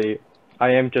obviously, I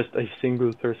am just a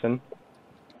single person,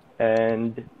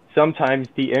 and sometimes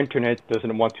the internet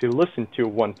doesn't want to listen to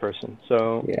one person.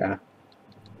 So, Yeah.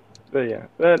 but yeah,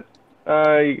 but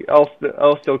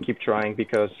I'll still keep trying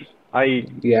because I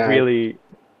Yeah. really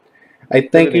I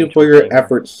thank really you for enjoy your being here.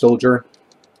 efforts, soldier.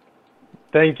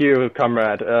 Thank you,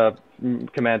 comrade,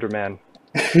 Commander Man,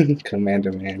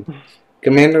 Commander Man.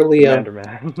 Commander Leo. Commander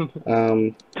Man.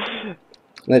 Um,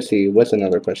 let's see. What's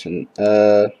another question?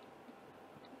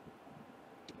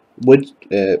 Would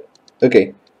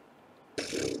okay.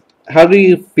 How do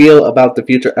you feel about the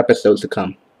future episodes to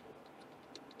come?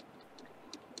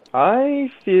 I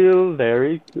feel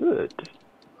very good.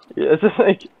 Yeah, it's just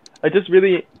like I just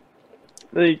really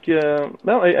like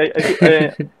no I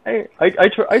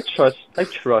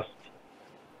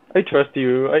trust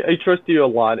you. I trust you a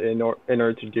lot in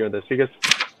order to do this because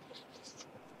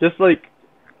just like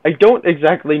I don't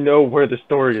exactly know where the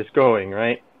story is going,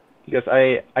 right? Because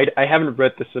I haven't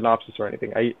read the synopsis or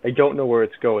anything. I don't know where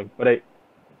it's going, but I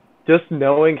just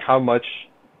knowing how much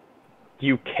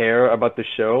you care about the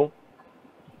show,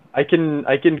 I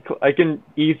can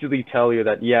easily tell you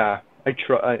that yeah,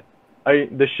 I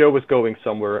the show is going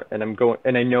somewhere and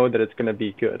I know that it's gonna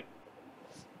be good.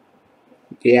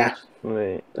 Yeah.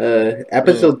 Right. Yeah.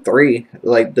 Episode 3,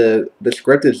 like the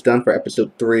script is done for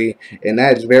episode 3, and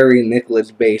that is very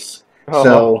Nicholas based. Oh,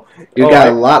 So you oh, got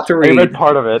a lot to I read read,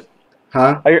 part of it.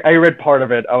 huh? I read part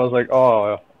of it. I was like,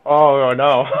 oh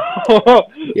no,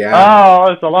 Yeah.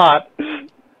 oh, it's a lot.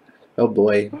 Oh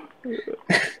boy.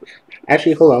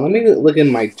 Actually, hold on. Let me look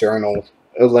in my journal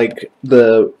of like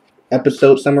the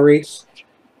episode summaries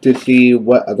to see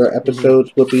what other Hmm.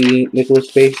 episodes would be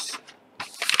Nicholas based.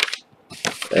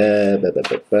 Ba, ba,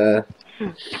 ba, ba.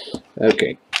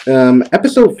 Okay.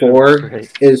 Episode That's 4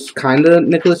 great. is kind of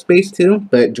Nicholas based too,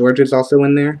 but George is also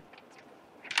in there.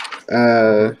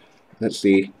 Hmm. Let's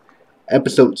see.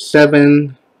 Episode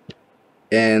 7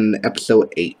 and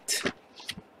episode 8.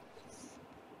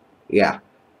 Yeah.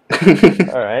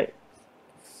 All right,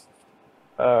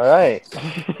 all right.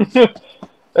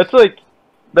 That's like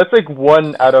that's like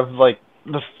one out of like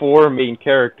the four main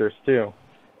characters too.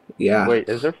 Yeah. Wait,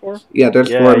 is there four? Yeah, there's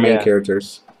Yeah, four main yeah.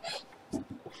 characters. And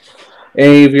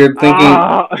if you're thinking,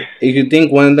 Ah, if you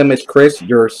think one of them is Chris,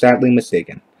 you're sadly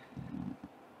mistaken.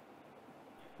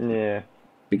 yeah.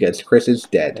 Because Chris is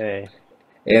dead. Hey,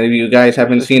 And if you guys Chris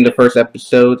haven't is seen the first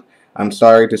episode, I'm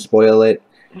sorry to spoil it.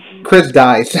 Chris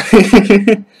dies.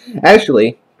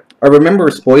 Actually, I remember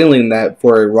spoiling that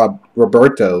for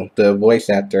Roberto, the voice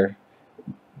actor.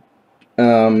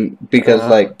 Because uh,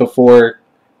 like before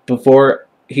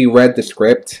he read the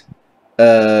script,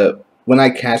 when I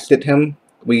casted him,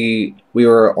 we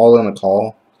were all on a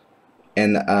call,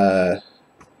 and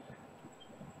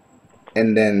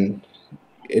and then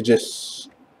it just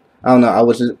I don't know.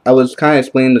 I was kind of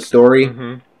explaining the story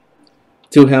mhm.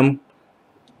 to him,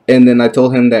 and then I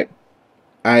told him that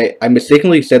I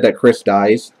mistakenly said that Chris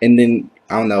dies, and then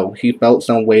I don't know. He felt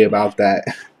some way about that.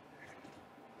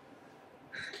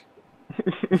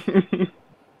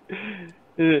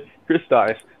 Chris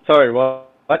dies. Sorry, what?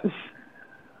 What?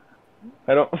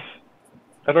 I don't.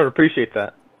 I don't appreciate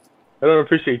that. I don't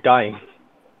appreciate dying.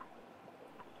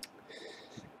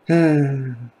 I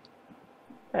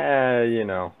You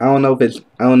know. don't know if it's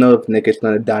I don't know if Nick is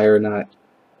gonna die or not.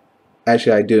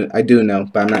 Actually, I do know,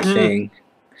 but I'm not saying.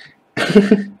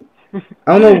 I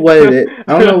don't know what it is.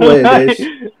 I don't know what it is.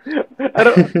 I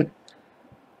don't,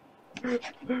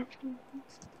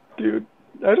 dude.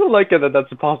 I don't like it that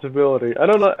that's a possibility. I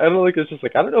don't know. I don't like it's just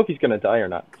like I don't know if he's gonna die or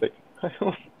not. It's like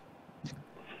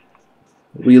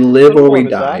We I live don't or we want to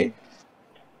die. die.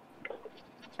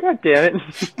 God damn it.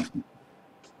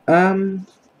 Um,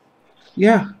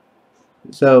 yeah.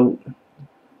 So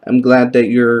I'm glad that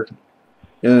you're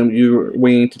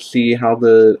waiting to see how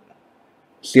the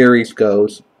series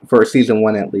goes for season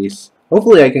 1 at least.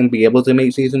 Hopefully, I can be able to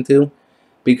make season 2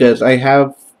 because I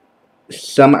have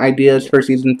some ideas Yeah. for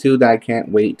season 2 that I can't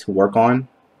wait to work on.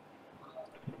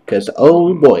 Because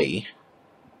oh boy.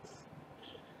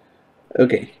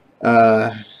 Okay.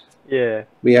 Yeah.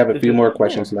 We have a It's few just more yeah.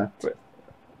 questions left.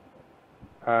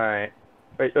 All right.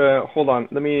 Wait. Hold on.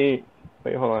 Let me.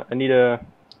 Wait. Hold on. I need to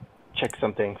check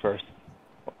something first.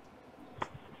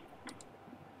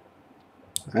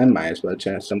 I might as well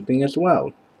check something as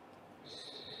well.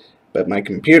 But my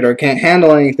computer can't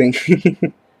handle anything.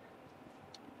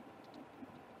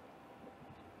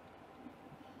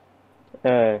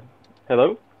 Uh.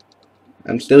 Hello.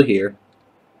 I'm still here.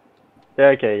 Yeah.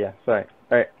 Okay. Yeah. Sorry.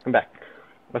 All right. I'm back.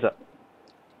 What's up?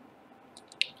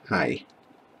 Hi.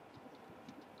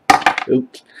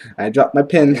 Oops, I dropped my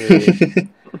pen.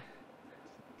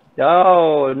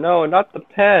 Oh, no, not the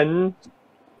pen.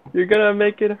 You're gonna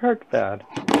make it hurt bad.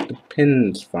 The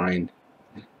pen's fine.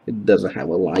 It doesn't have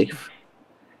a life.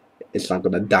 It's not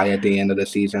gonna die at the end of the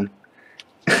season.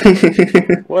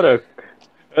 What a...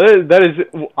 That is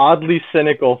oddly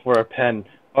cynical for a pen.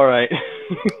 Alright.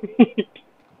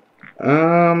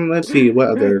 Let's see, what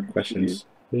other questions?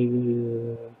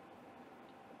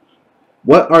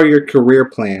 What are your career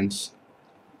plans?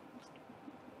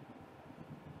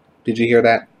 Did you hear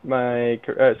that?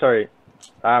 Sorry.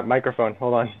 Microphone,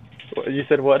 hold on. You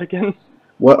said what again?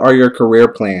 What are your career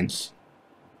plans?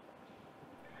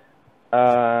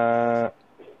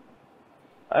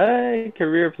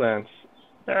 Career plans.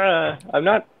 I'm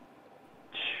not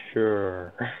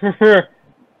sure.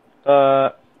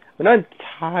 I'm not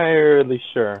entirely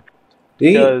sure.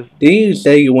 Did you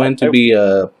say you wanted to be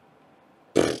a,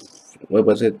 what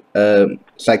was it,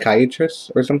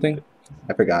 psychiatrist or something?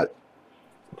 I forgot.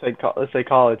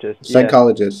 Psychologist.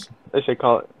 Psychologist. Yeah. I should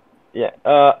call it. Yeah.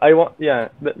 I want. Yeah.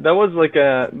 That was like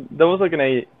an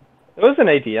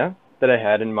idea that I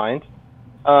had in mind.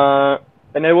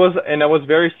 And I was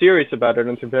very serious about it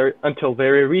until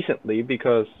very recently,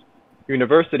 because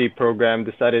university program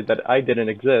decided that I didn't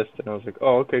exist, and I was like,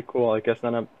 oh, okay, cool. I guess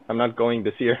I'm not going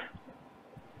this year.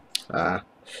 I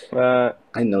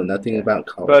know nothing about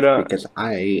college, because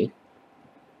I'm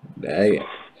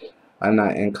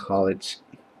not in college.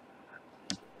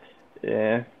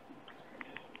 Yeah.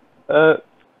 No,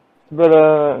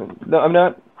 I'm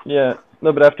not. Yeah.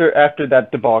 No, but after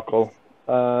that debacle,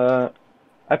 I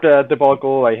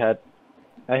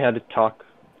had a talk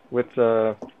with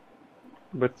my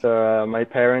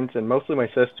parents and mostly my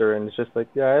sister, and it's just like,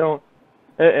 yeah, I don't.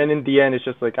 And in the end, it's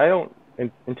just like, I don't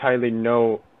entirely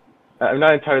know. I'm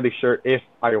not entirely sure if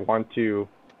I want to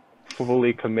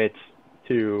fully commit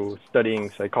to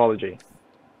studying psychology,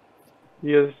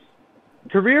 because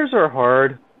careers are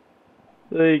hard.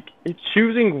 Like,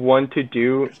 choosing one to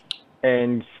do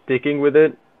and sticking with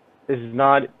it is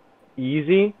not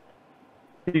easy,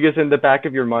 because in the back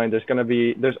of your mind there's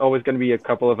always gonna be a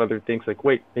couple of other things, like,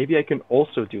 wait, maybe I can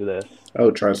also do this. Oh,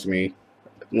 trust me.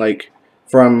 Like,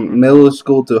 from middle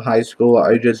school to high school,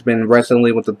 I've just been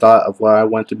wrestling with the thought of what I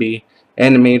want to be: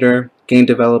 animator, game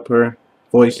developer,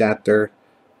 voice actor,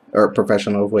 or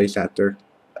professional voice actor.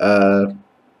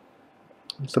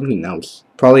 Something else.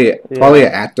 Probably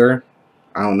an actor.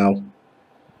 I don't know.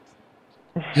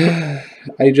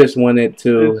 I just wanted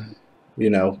to,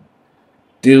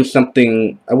 do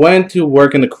something. I wanted to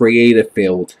work in the creative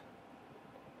field.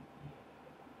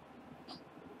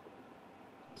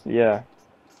 Yeah.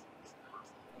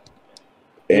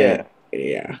 Yeah.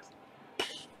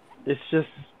 It's just,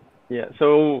 yeah.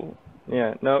 So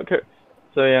yeah, no.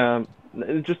 So yeah,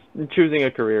 just choosing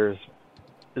a career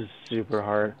is super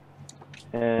hard,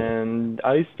 and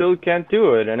I still can't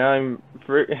do it. And I'm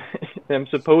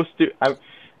supposed to.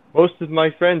 Most of my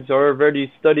friends are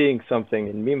already studying something,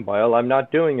 and meanwhile, I'm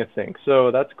not doing a thing. So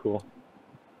that's cool.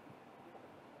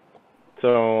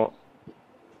 So,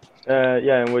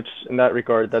 yeah, in that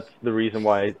regard, that's the reason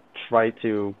why I try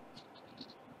to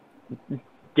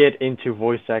get into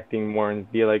voice acting more and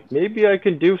be like, maybe I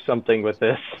can do something with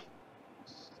this.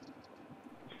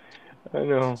 I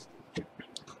know.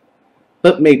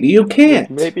 But maybe you can't.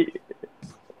 Maybe.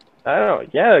 I don't know.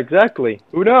 Yeah, exactly.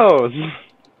 Who knows?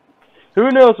 Who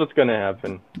knows what's gonna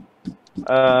happen?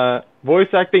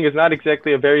 Voice acting is not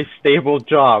exactly a very stable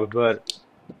job, but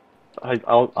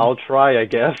I'll try, I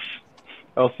guess.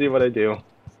 I'll see what I do.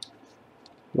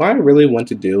 What I really want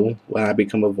to do when I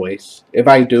become a voice, if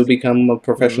I do become a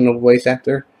professional voice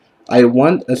actor, I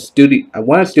want a studio.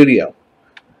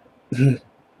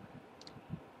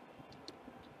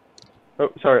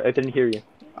 Oh, sorry, I didn't hear you.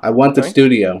 I want a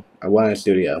studio.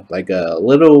 Like a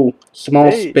little small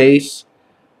space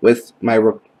with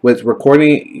with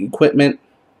recording equipment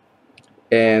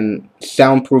and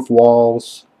soundproof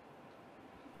walls,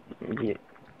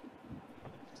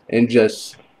 and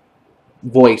just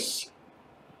voice.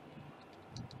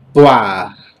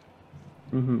 Blah.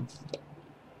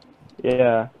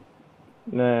 Yeah.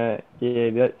 Nah.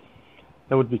 Yeah.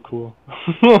 That would be cool.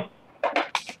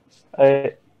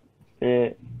 I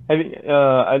think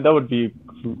that would be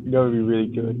really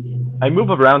good. I move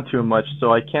around too much,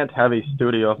 so I can't have a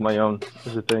studio of my own.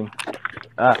 Is the thing.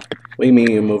 What do you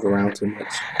mean you move around too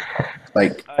much?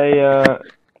 Like I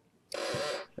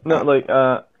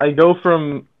go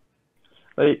from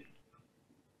like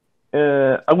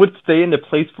I would stay in the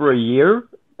place for a year,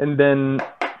 and then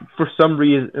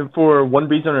for one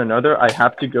reason or another, I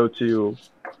have to go to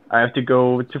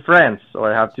France,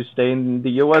 or I have to stay in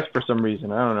the US for some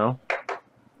reason. I don't know.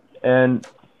 And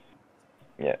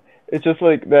yeah, it's just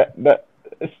like that.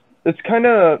 It's kind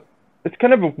of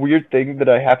a weird thing that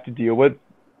I have to deal with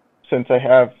since I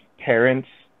have parents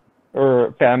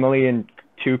or family in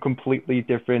two completely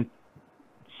different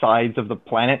sides of the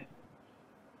planet.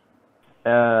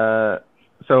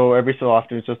 So every so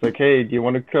often it's just like, hey, do you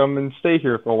want to come and stay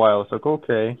here for a while? It's like,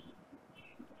 okay.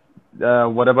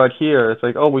 What about here? It's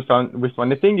like, oh, we found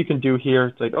a thing you can do here.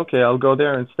 It's like, okay, I'll go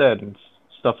there instead, and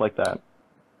stuff like that.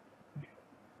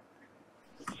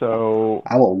 So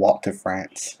I will walk to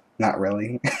France. Not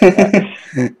really.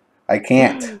 I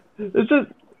can't. it's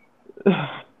just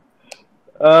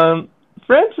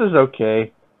France is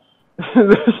okay.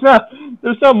 there's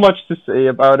not much to say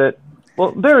about it.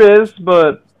 Well, there is,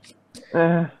 but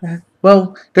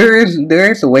Well, there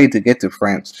is a way to get to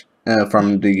France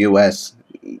from the U.S.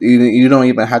 You don't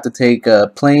even have to take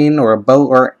a plane or a boat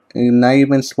or not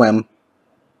even swim.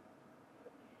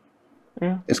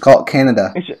 yeah. It's called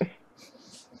Canada.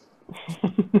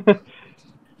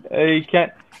 Hey,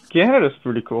 Canada's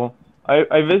pretty cool.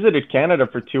 I visited Canada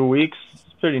for 2 weeks.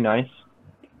 It's pretty nice.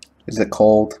 Is it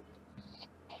cold?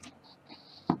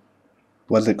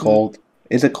 Was it cold?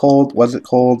 Is it cold? Was it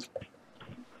cold?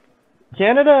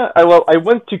 Canada, I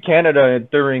went to Canada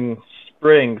during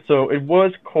spring, so it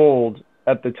was cold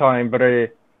at the time, but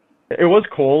it was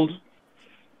cold,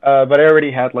 but I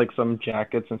already had like some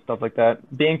jackets and stuff like that.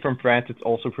 Being from France, it's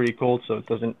also pretty cold, so it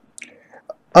doesn't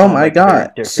Oh have my like a very God!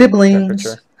 different Siblings.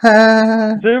 temperature.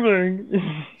 Ha.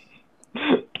 Sibling.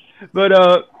 But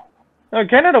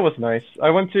Canada was nice.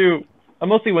 I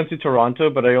mostly went to Toronto,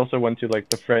 but I also went to like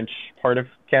the French part of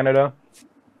Canada,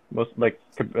 most like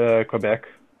Quebec.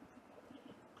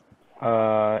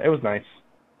 It was nice.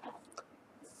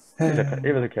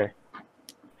 It was okay.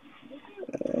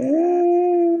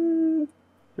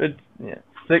 Yeah.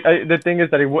 The thing is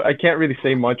that I can't really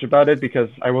say much about it because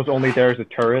I was only there as a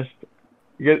tourist.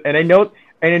 And I know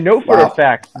for a Wow.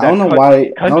 fact I don't know that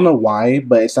why. I don't know why,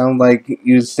 but it sounded like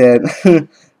you said I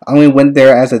only went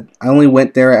there as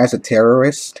a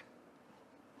terrorist.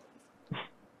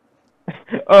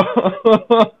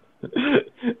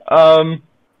 um.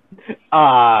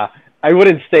 I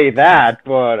wouldn't say that,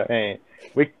 but hey,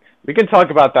 we can talk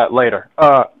about that later.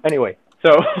 Anyway,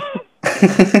 so.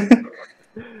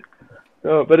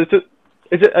 But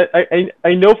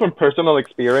I know from personal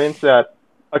experience that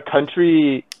a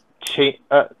country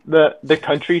the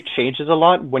country changes a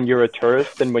lot when you're a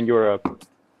tourist than when you're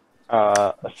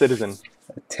a citizen.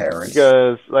 A terrorist.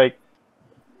 Because like,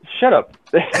 shut up.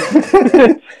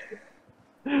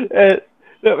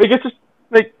 No, it's just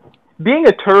like being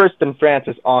a tourist in France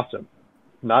is awesome.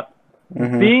 Not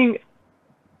being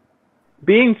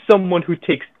someone who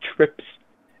takes trips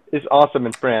is awesome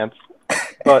in France,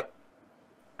 but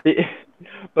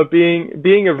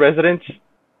being a resident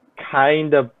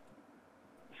kind of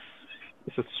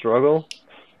is a struggle.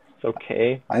 It's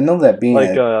okay. I know that being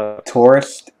Like a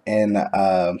tourist in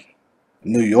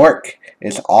New York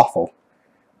is awful.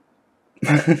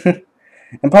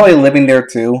 And probably living there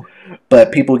too,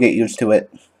 but people get used to it.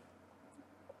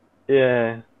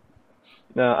 yeah.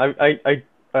 No,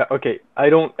 okay. I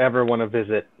don't ever want to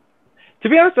visit. To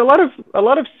be honest, a lot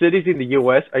of cities in the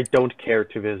U.S. I don't care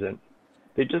to visit.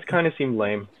 They just kind of seem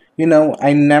lame. You know,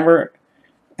 I never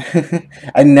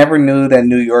knew that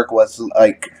New York was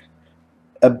like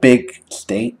a big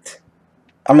state.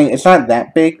 I mean, it's not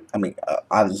that big. I mean,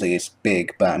 obviously it's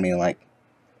big, but I mean, like,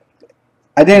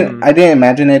 I didn't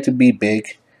imagine it to be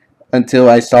big until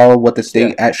I saw what the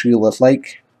state actually looks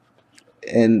like,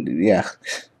 and yeah,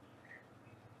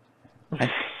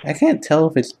 I can't tell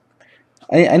if it's.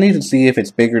 I need to see if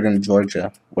it's bigger than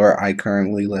Georgia, where I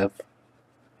currently live.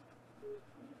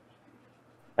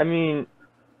 I mean,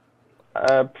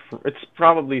 it's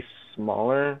probably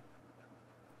smaller.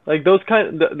 Like those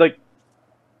like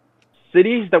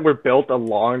cities that were built a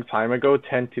long time ago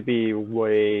tend to be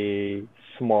way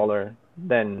smaller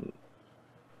than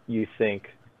you think.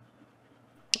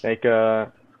 Like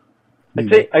I'd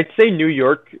say New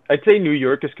York. I'd say New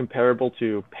York is comparable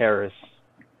to Paris.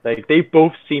 Like they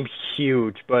both seem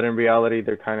huge, but in reality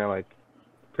they're kind of like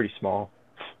pretty small.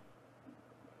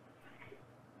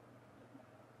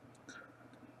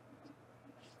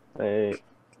 Like,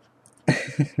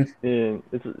 and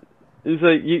it's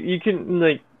like you can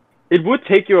like it would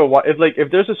take you a while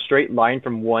if there's a straight line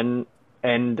from one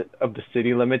end of the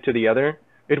city limit to the other.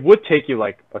 It would take you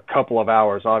like a couple of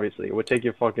hours. Obviously, it would take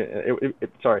you fucking.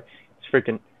 Sorry, it's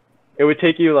freaking. It would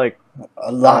take you like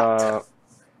a lot.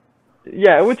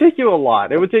 Yeah, it would take you a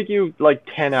lot. It would take you like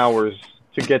 10 hours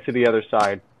to get to the other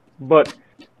side. But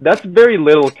that's very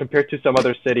little compared to some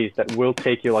other cities that will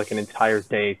take you like an entire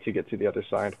day to get to the other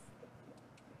side.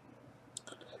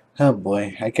 Oh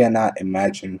boy, I cannot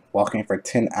imagine walking for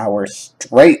 10 hours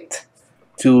straight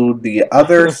to the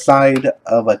other side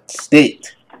of a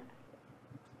state.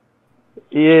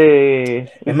 Yay!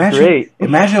 It's Imagine, great.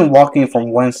 imagine walking from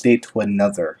one state to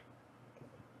another.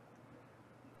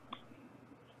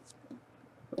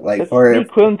 Like That's the for,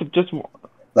 equivalent of just.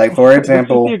 like for That's just the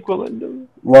example, equivalent of.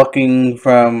 walking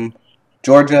from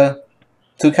Georgia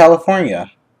to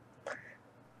California.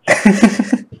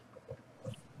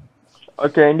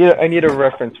 Okay, I need a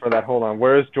reference for that. Hold on.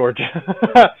 Where is Georgia?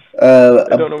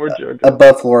 I don't know where Georgia is.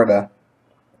 Above Florida,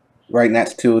 right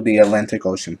next to the Atlantic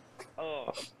Ocean.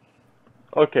 Oh,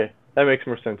 okay. That makes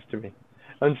more sense to me.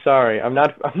 I'm sorry. I'm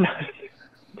not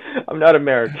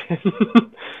American.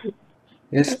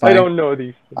 It's I fine. don't know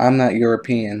these things. I'm not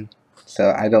European,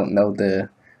 so I don't know the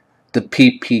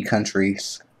PP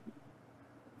countries.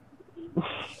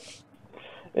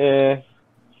 Eh,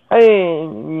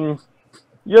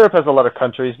 Europe has a lot of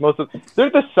countries.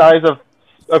 They're the size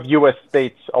of U.S.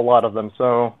 states. A lot of them.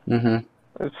 So Mm-hmm.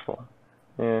 it's fun.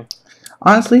 Yeah.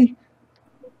 Honestly,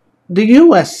 the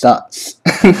U.S. sucks.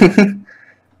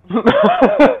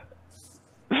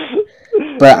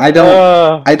 But I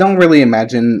don't really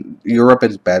imagine Europe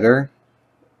is better.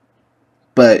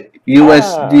 But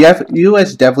US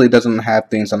definitely doesn't have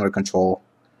things under control,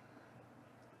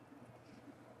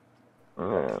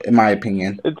 in my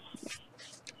opinion. It's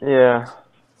yeah.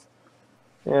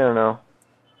 I don't know.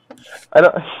 I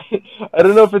don't. I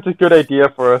don't know if it's a good idea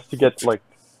for us to get like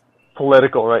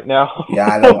political right now. Yeah,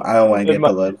 I don't want to It get might,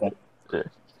 political.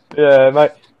 yeah, it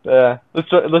might. Yeah, let's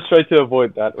try to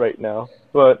avoid that right now.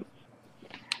 But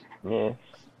yeah,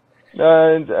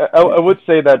 and I would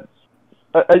say that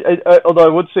although I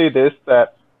would say this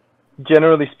that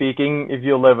generally speaking, if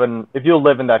you live in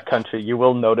that country, you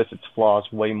will notice its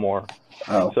flaws way more.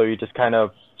 Oh, So you just kind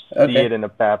of see okay. it in a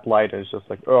bad light. It's just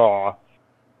like, oh,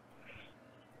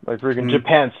 like freaking Mm.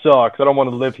 Japan sucks. I don't want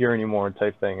to live here anymore,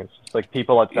 type thing. It's just like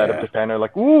people outside of Yeah. Japan are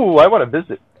like, ooh, I want to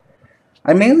visit.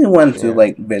 I mainly wanted to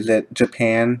Yeah. visit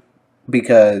Japan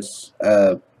because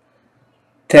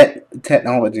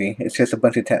technology. It's just a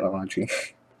bunch of technology.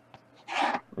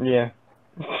 Yeah.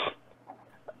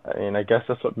 I mean, I guess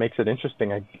that's what makes it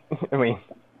interesting. I mean,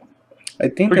 I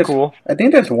think pretty cool.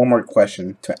 there's one more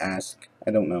question to ask.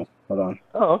 I don't know. Hold on.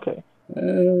 Oh, okay.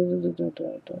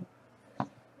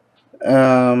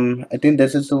 I think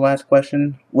this is the last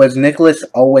question. Was Nicholas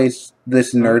always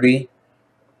this nerdy?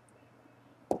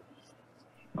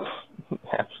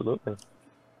 Absolutely.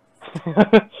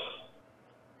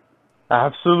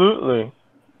 Absolutely.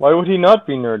 Why would he not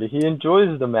be nerdy? He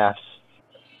enjoys the maths.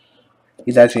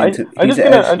 He's actually into.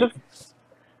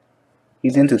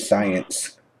 He's into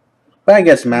science. But I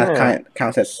guess math Yeah.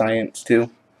 counts as science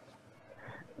too.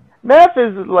 Math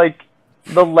is like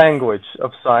the language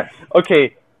of science.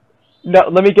 Okay, now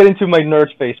let me get into my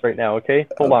nerd face right now. Okay,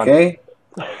 hold Okay.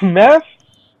 on.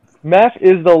 Math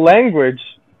is the language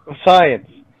of science.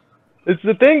 It's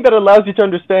the thing that allows you to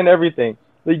understand everything.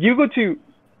 Like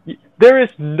there is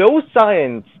no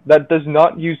science that does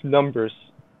not use numbers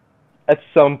at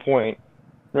some point,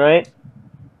 right?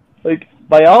 Like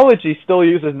biology still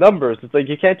uses numbers. It's like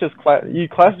you can't just you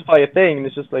classify a thing and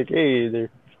it's just like, hey,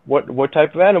 what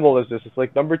type of animal is this? It's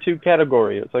like number 2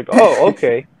 category. It's like, oh,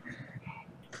 okay.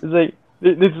 It's like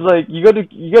you go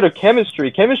to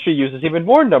chemistry. Chemistry uses even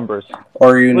more numbers.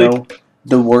 Or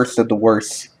the worst of the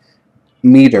worst,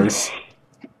 meters.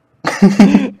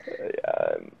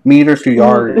 Meters to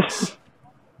yards.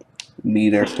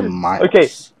 Meters to miles. Okay.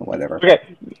 Whatever. Okay.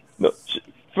 No,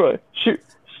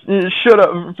 shut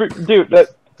up, dude. That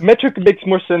metric makes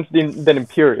more sense than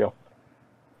imperial.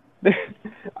 I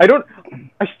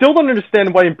still don't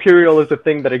understand why imperial is a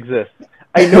thing that exists.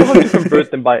 I know how to convert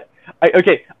them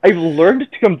I've learned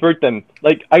to convert them.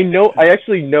 Like I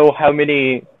actually know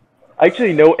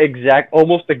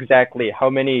almost exactly how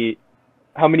many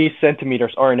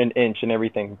centimeters are in an inch and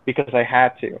everything because I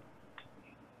had to.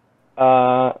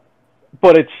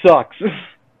 But it sucks.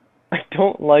 I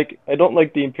don't like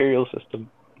the imperial system.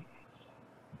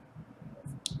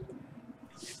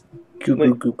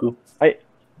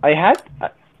 I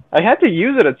had to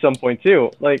use it at some point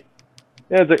too. Like,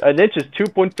 yeah, an inch is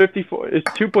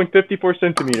 2.54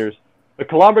 centimeters. A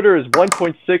kilometer is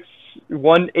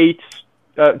 1.618.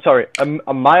 Sorry, a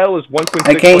mile is 1.6.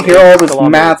 I can't hear all this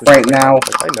math right now.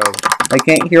 I know. I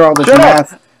can't hear all this Shut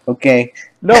math. Up! Okay.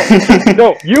 No,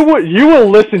 no, you will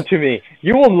listen to me.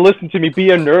 You will listen to me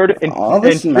be a nerd and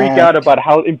freak out about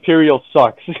how imperial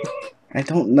sucks. I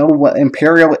don't know what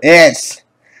imperial is.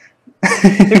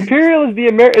 Imperial is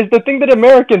the thing that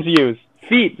Americans use.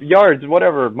 Feet, yards,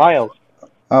 whatever, miles.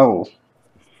 Oh,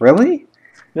 really?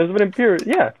 There's an imperial.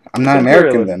 Yeah. I'm not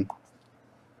American Imperialist. then.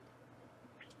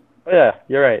 Oh yeah,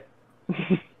 you're right.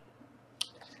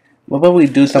 What about we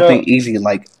do something No. easy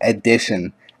like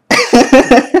addition?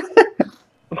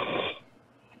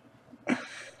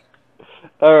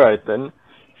 All right then.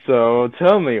 So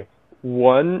tell me,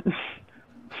 one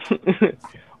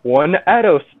one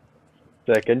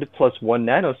attosecond plus 1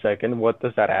 nanosecond. What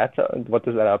does that add to? What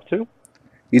does that up to?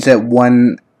 You said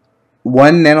one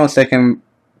nanosecond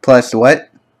plus what?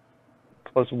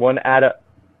 Plus one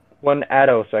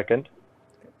attosecond.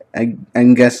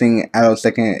 I'm guessing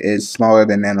attosecond is smaller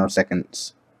than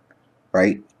nanoseconds,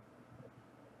 right?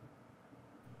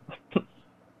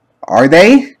 Are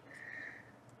they?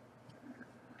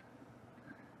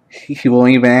 He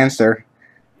won't even answer.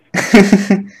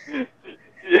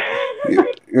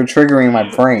 You're triggering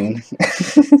my brain.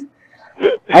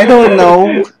 I don't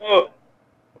know. Oh,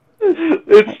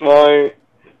 it's fine.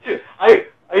 I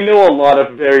know a lot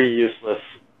of very useless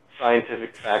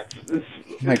scientific facts. Oh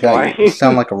my It's god, fine. you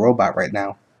sound like a robot right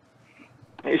now.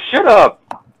 Hey, shut up!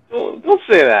 Don't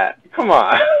say that. Come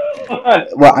on.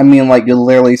 Well, I mean, like, you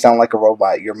literally sound like a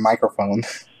robot. Your microphone.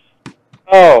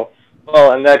 Oh,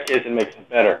 well, in that case, it makes it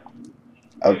better.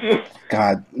 Oh,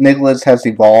 God. Nicholas has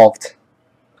evolved.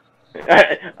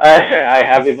 I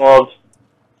have evolved.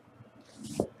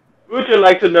 Would you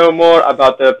like to know more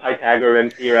about the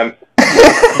Pythagorean theorem?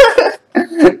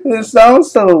 It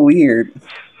sounds so weird.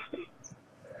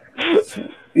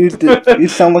 You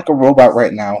sound like a robot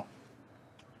right now.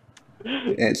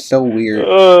 It's so weird.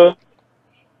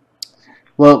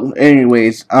 Well,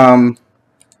 anyways,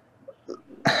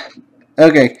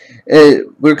 okay,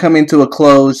 we're coming to a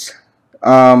close.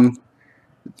 I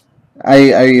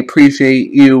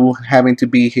appreciate you having to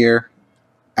be here,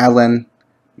 Alan.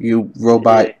 You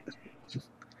robot.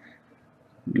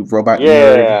 You robot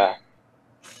nerd. Yeah.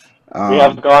 We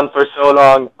have gone for so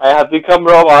long. I have become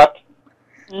robot.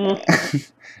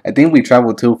 I think we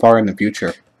traveled too far in the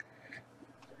future.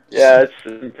 Yeah, it's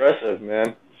impressive,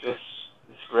 man. It's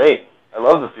great. I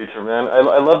love the future, man.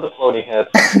 I love the floating heads.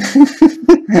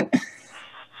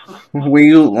 when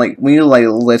you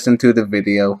listen to the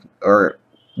video or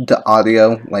the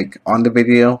audio like on the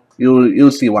video,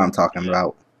 you'll see what I'm talking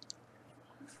about.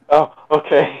 Oh,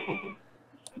 okay.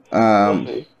 We'll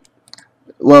see.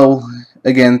 Well,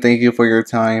 again, thank you for your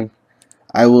time.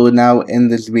 I will now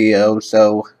end this video.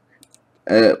 So,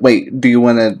 wait, do you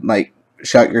want to like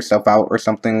shout yourself out or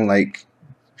something, like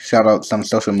shout out some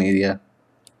social media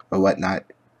or whatnot?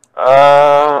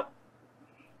 Yeah,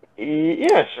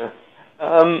 sure.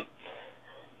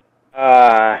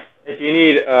 If you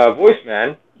need a voice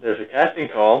man, there's a casting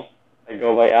call. I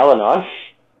go by Alanon.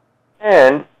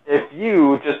 And if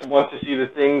you just want to see the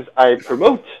things I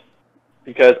promote,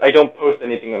 because I don't post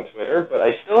anything on Twitter, but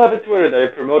I still have a Twitter that I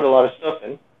promote a lot of stuff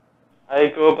in, I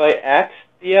go by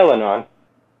 @thealanon.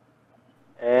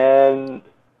 And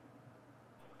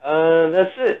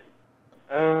that's it.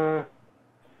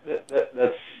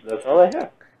 That's all I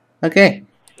have. Okay.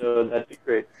 So that'd be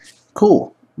great.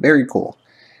 Cool. Very cool.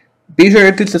 Be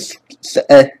sure to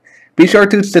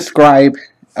subscribe.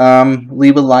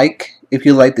 Leave a like if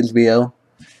you like this video.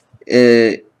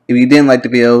 If you didn't like the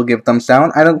video, give a thumbs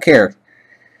down. I don't care.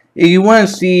 If you want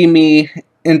to see me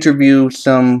interview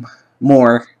some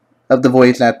more of the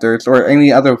voice actors or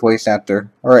any other voice actor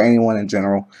or anyone in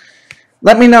general,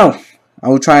 let me know. I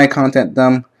will try and contact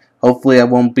them. Hopefully I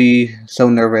won't be so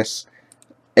nervous.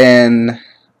 And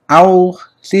I'll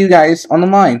see you guys on the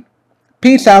line.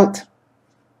 Peace out.